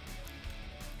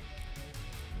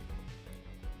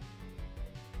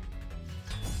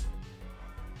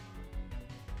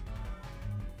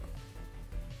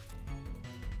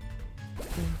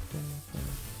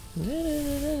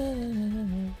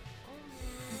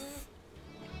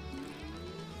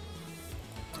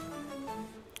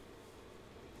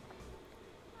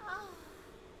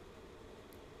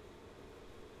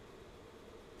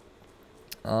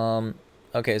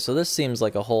 Okay, so this seems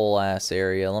like a whole ass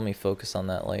area. Let me focus on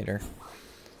that later.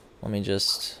 Let me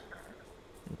just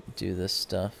do this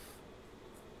stuff.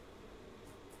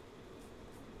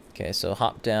 Okay, so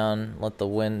hop down, let the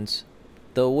wind...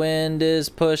 The wind is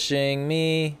pushing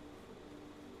me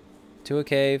to a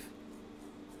cave.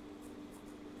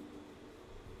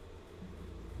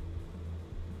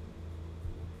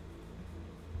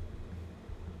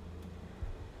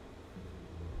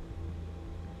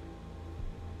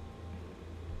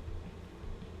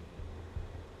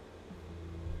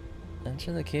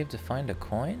 Enter the cave to find a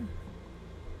coin?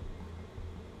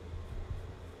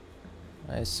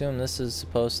 I assume this is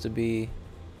supposed to be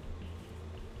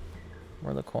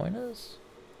where the coin is?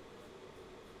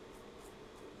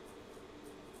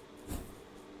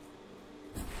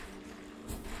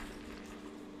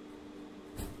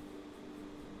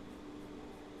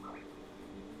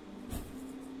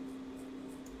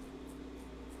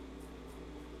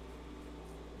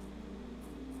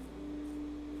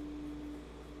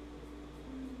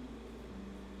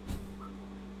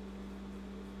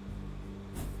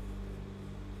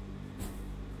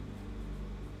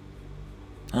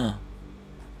 Huh.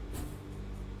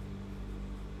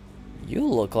 You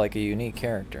look like a unique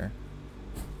character.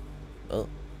 Oh.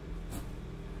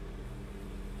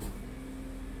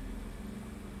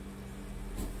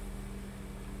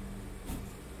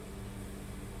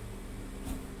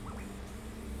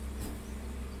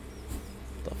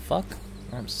 The fuck?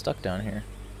 I'm stuck down here.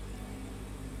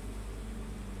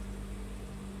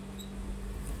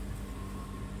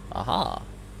 Aha.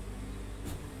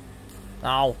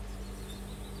 Ow.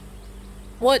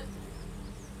 What?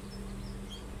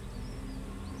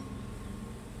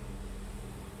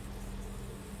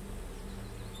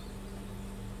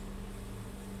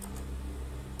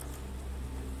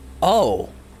 Oh.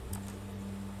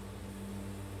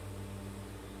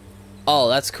 Oh,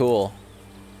 that's cool.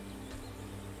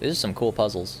 These are some cool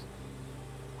puzzles.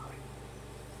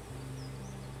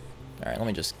 Alright, let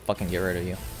me just fucking get rid of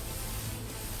you.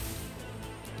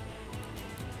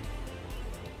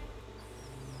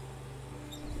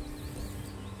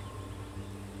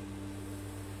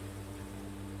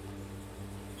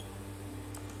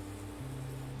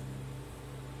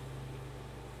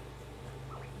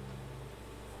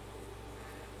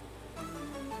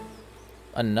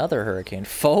 Another hurricane.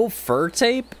 Faux fur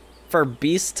tape? For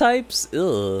beast types?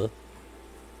 Ugh.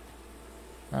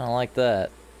 I don't like that.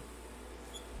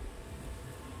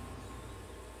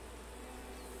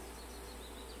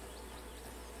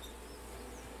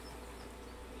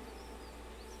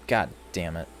 God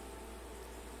damn it.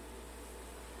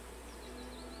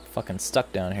 Fucking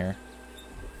stuck down here.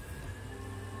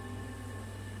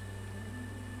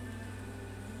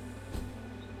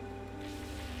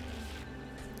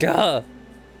 Gah!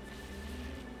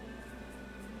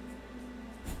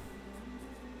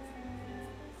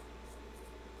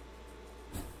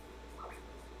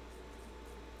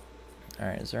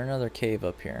 Alright, is there another cave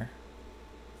up here?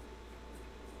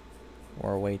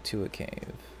 Or a way to a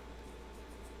cave?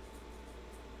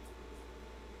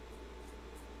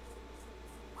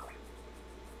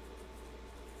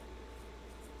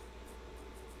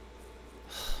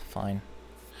 Fine.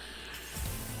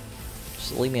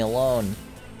 Just leave me alone.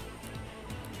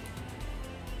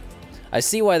 I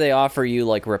see why they offer you,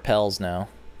 like, repels now.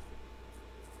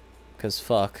 'Cause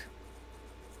fuck.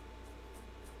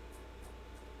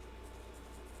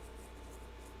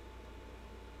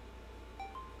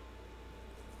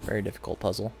 Very difficult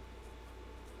puzzle.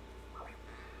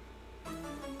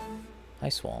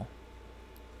 Ice wall.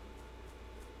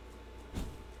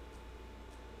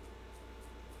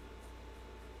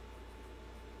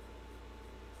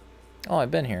 Oh,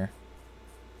 I've been here.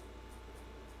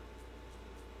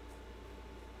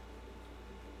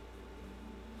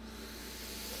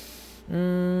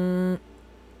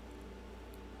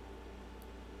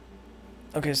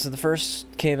 Okay, so the first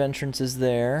cave entrance is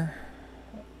there.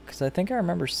 Because I think I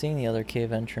remember seeing the other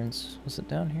cave entrance. Was it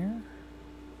down here?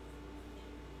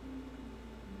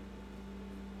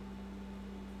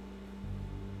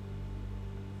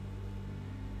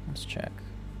 Let's check.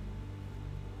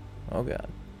 Oh god.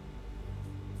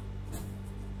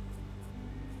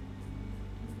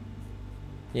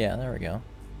 Yeah, there we go.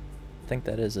 I think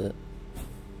that is it.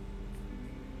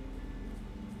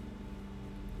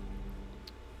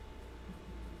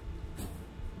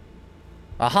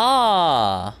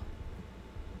 Aha!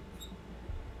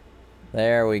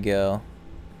 There we go.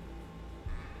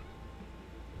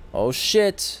 Oh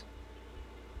shit!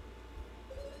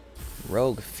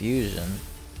 Rogue Fusion.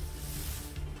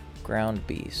 Ground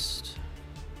Beast.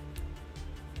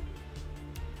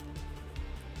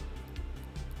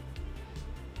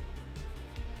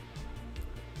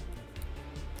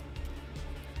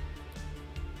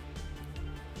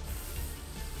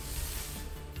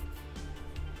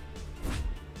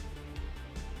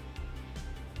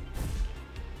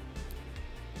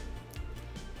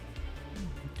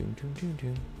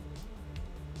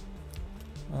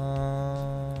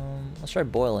 Let's try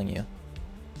boiling you.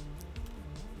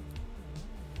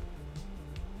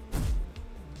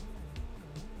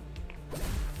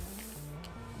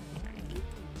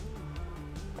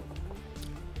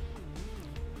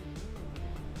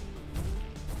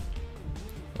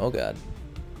 Oh god.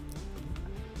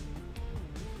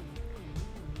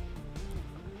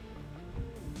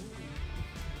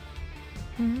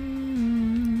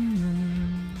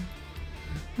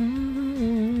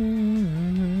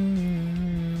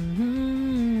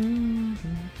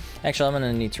 Actually, I'm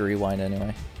gonna need to rewind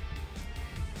anyway.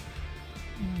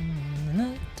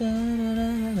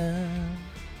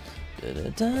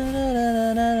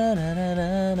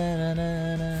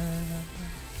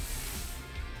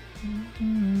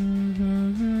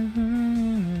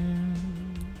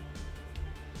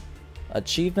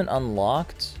 Achievement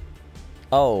unlocked?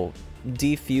 Oh,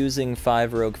 defusing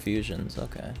 5 rogue fusions.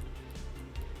 Okay.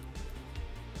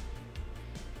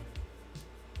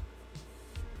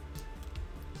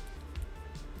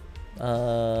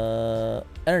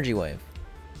 Energy wave.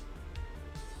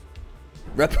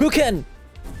 Reppuken!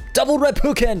 Double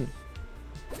Reppuken!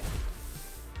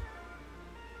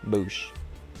 Boosh.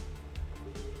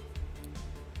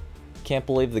 Can't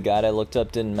believe the guide I looked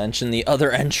up didn't mention the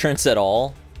other entrance at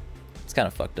all. It's kind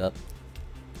of fucked up.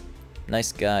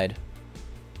 Nice guide.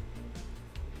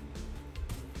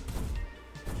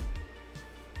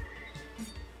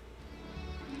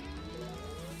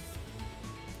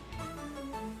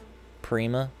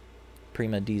 Prima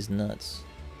D's nuts.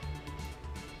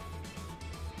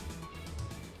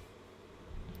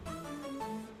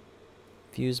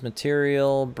 Fuse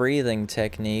material, breathing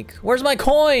technique. Where's my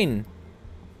coin?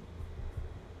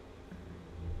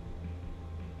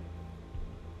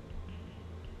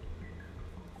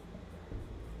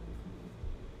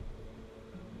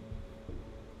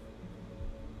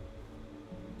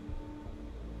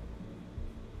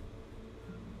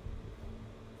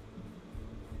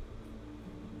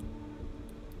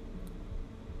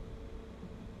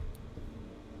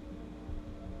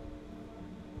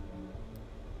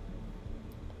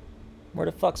 Where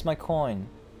the fuck's my coin?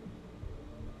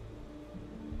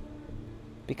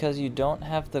 Because you don't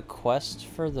have the quest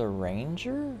for the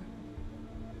ranger?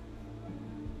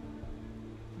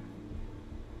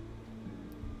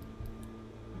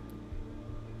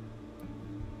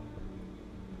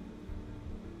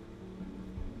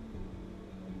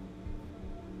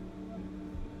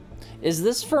 Is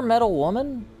this for Metal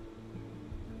Woman?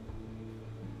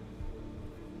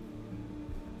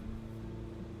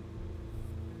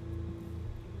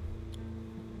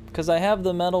 Because I have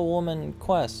the Metal Woman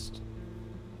quest.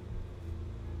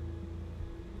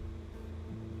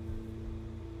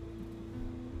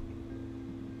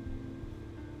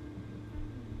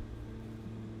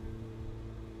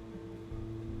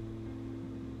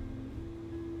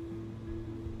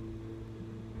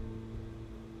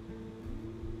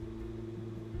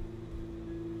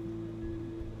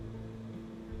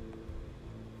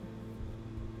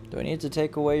 Do I need to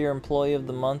take away your Employee of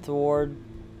the Month award?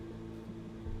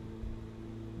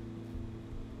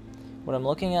 What I'm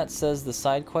looking at says the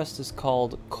side quest is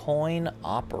called Coin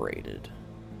Operated.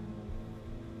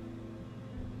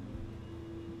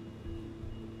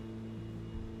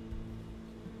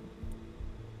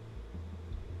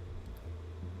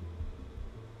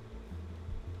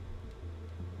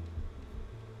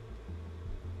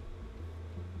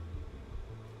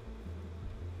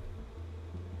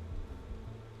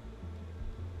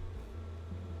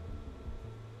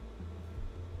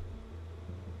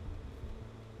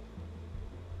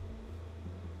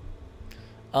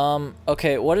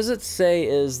 Okay, what does it say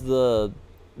is the...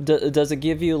 does it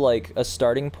give you, like, a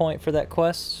starting point for that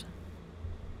quest?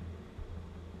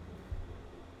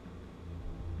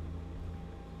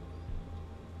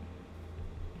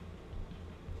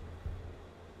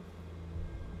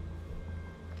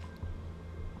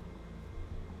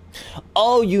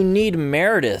 Oh, you need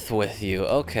Meredith with you.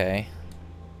 Okay.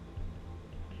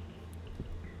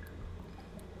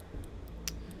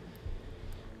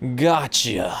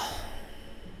 Gotcha.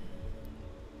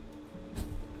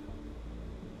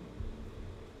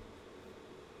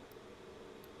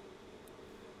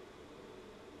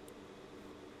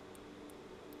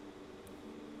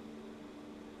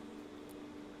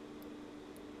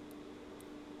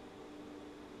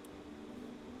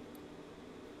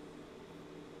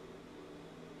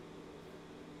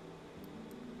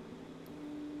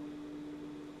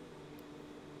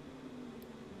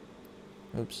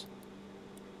 Oops.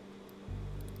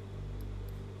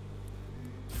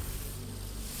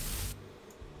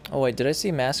 Oh wait, did I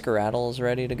see Masqueradle is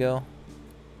ready to go?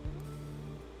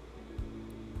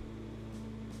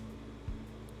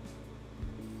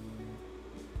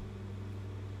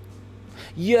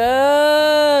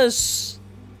 Yes!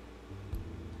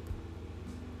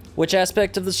 Which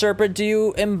aspect of the serpent do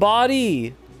you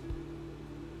embody?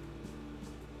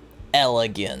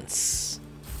 Elegance.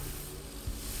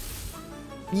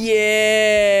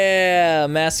 Yeah!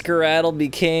 Masqueradle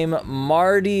became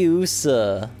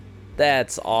Mardiusa.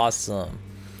 That's awesome.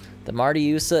 The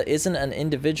Mardiusa isn't an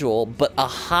individual, but a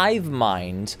hive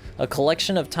mind, a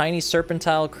collection of tiny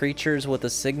serpentile creatures with a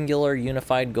singular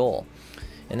unified goal.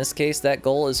 In this case, that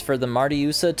goal is for the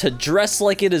Mardiusa to dress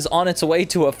like it is on its way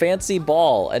to a fancy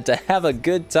ball and to have a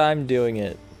good time doing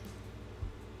it.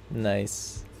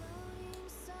 Nice.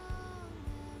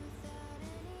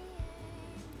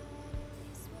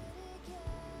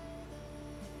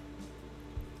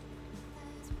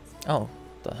 Oh,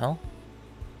 the hell?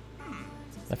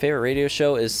 My favorite radio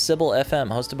show is Sybil FM,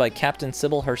 hosted by Captain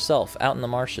Sybil herself, out in the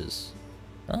marshes.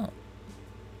 Oh.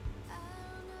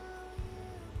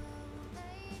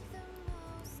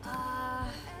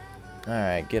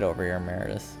 Alright, get over here,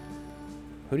 Meredith.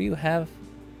 Who do you have?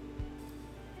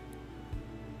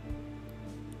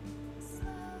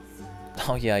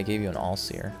 Oh yeah, I gave you an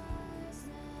All-Seer.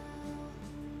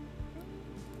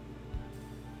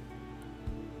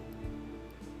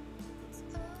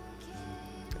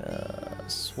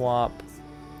 Swap,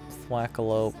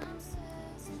 Thwackalope,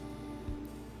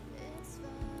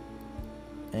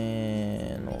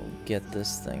 and we'll get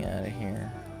this thing out of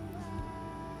here.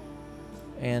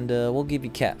 And we'll give you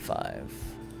Cat 5.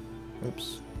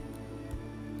 Oops.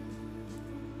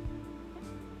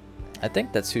 I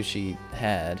think that's who she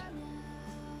had.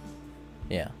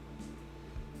 Yeah.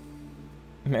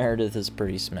 Meredith is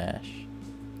pretty smash.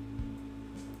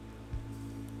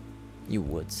 You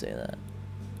would say that.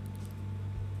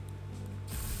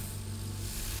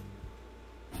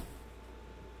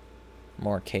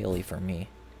 More Kaylee for me.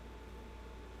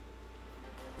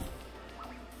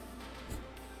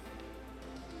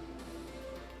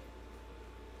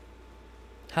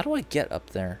 How do I get up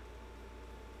there?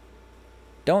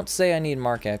 Don't say I need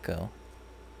Mark Echo.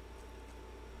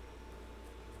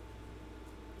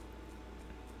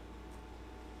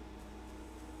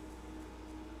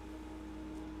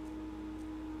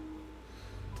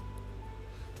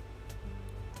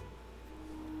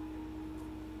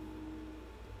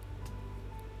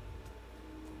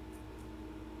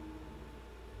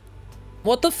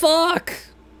 What the fuck?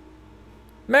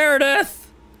 Meredith!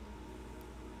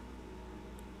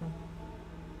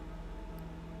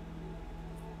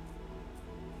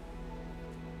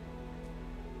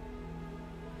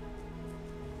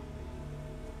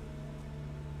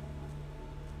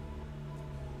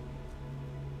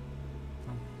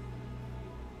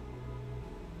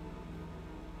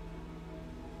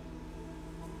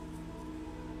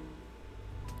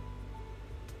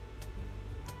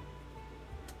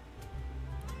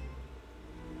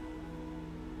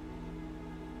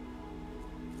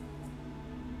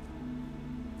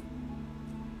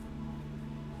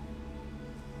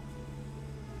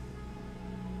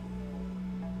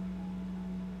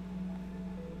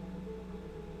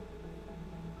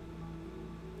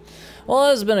 Well,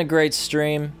 this has been a great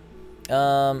stream.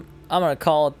 I'm gonna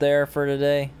call it there for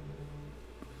today.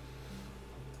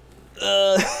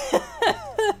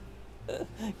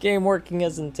 Game working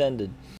as intended.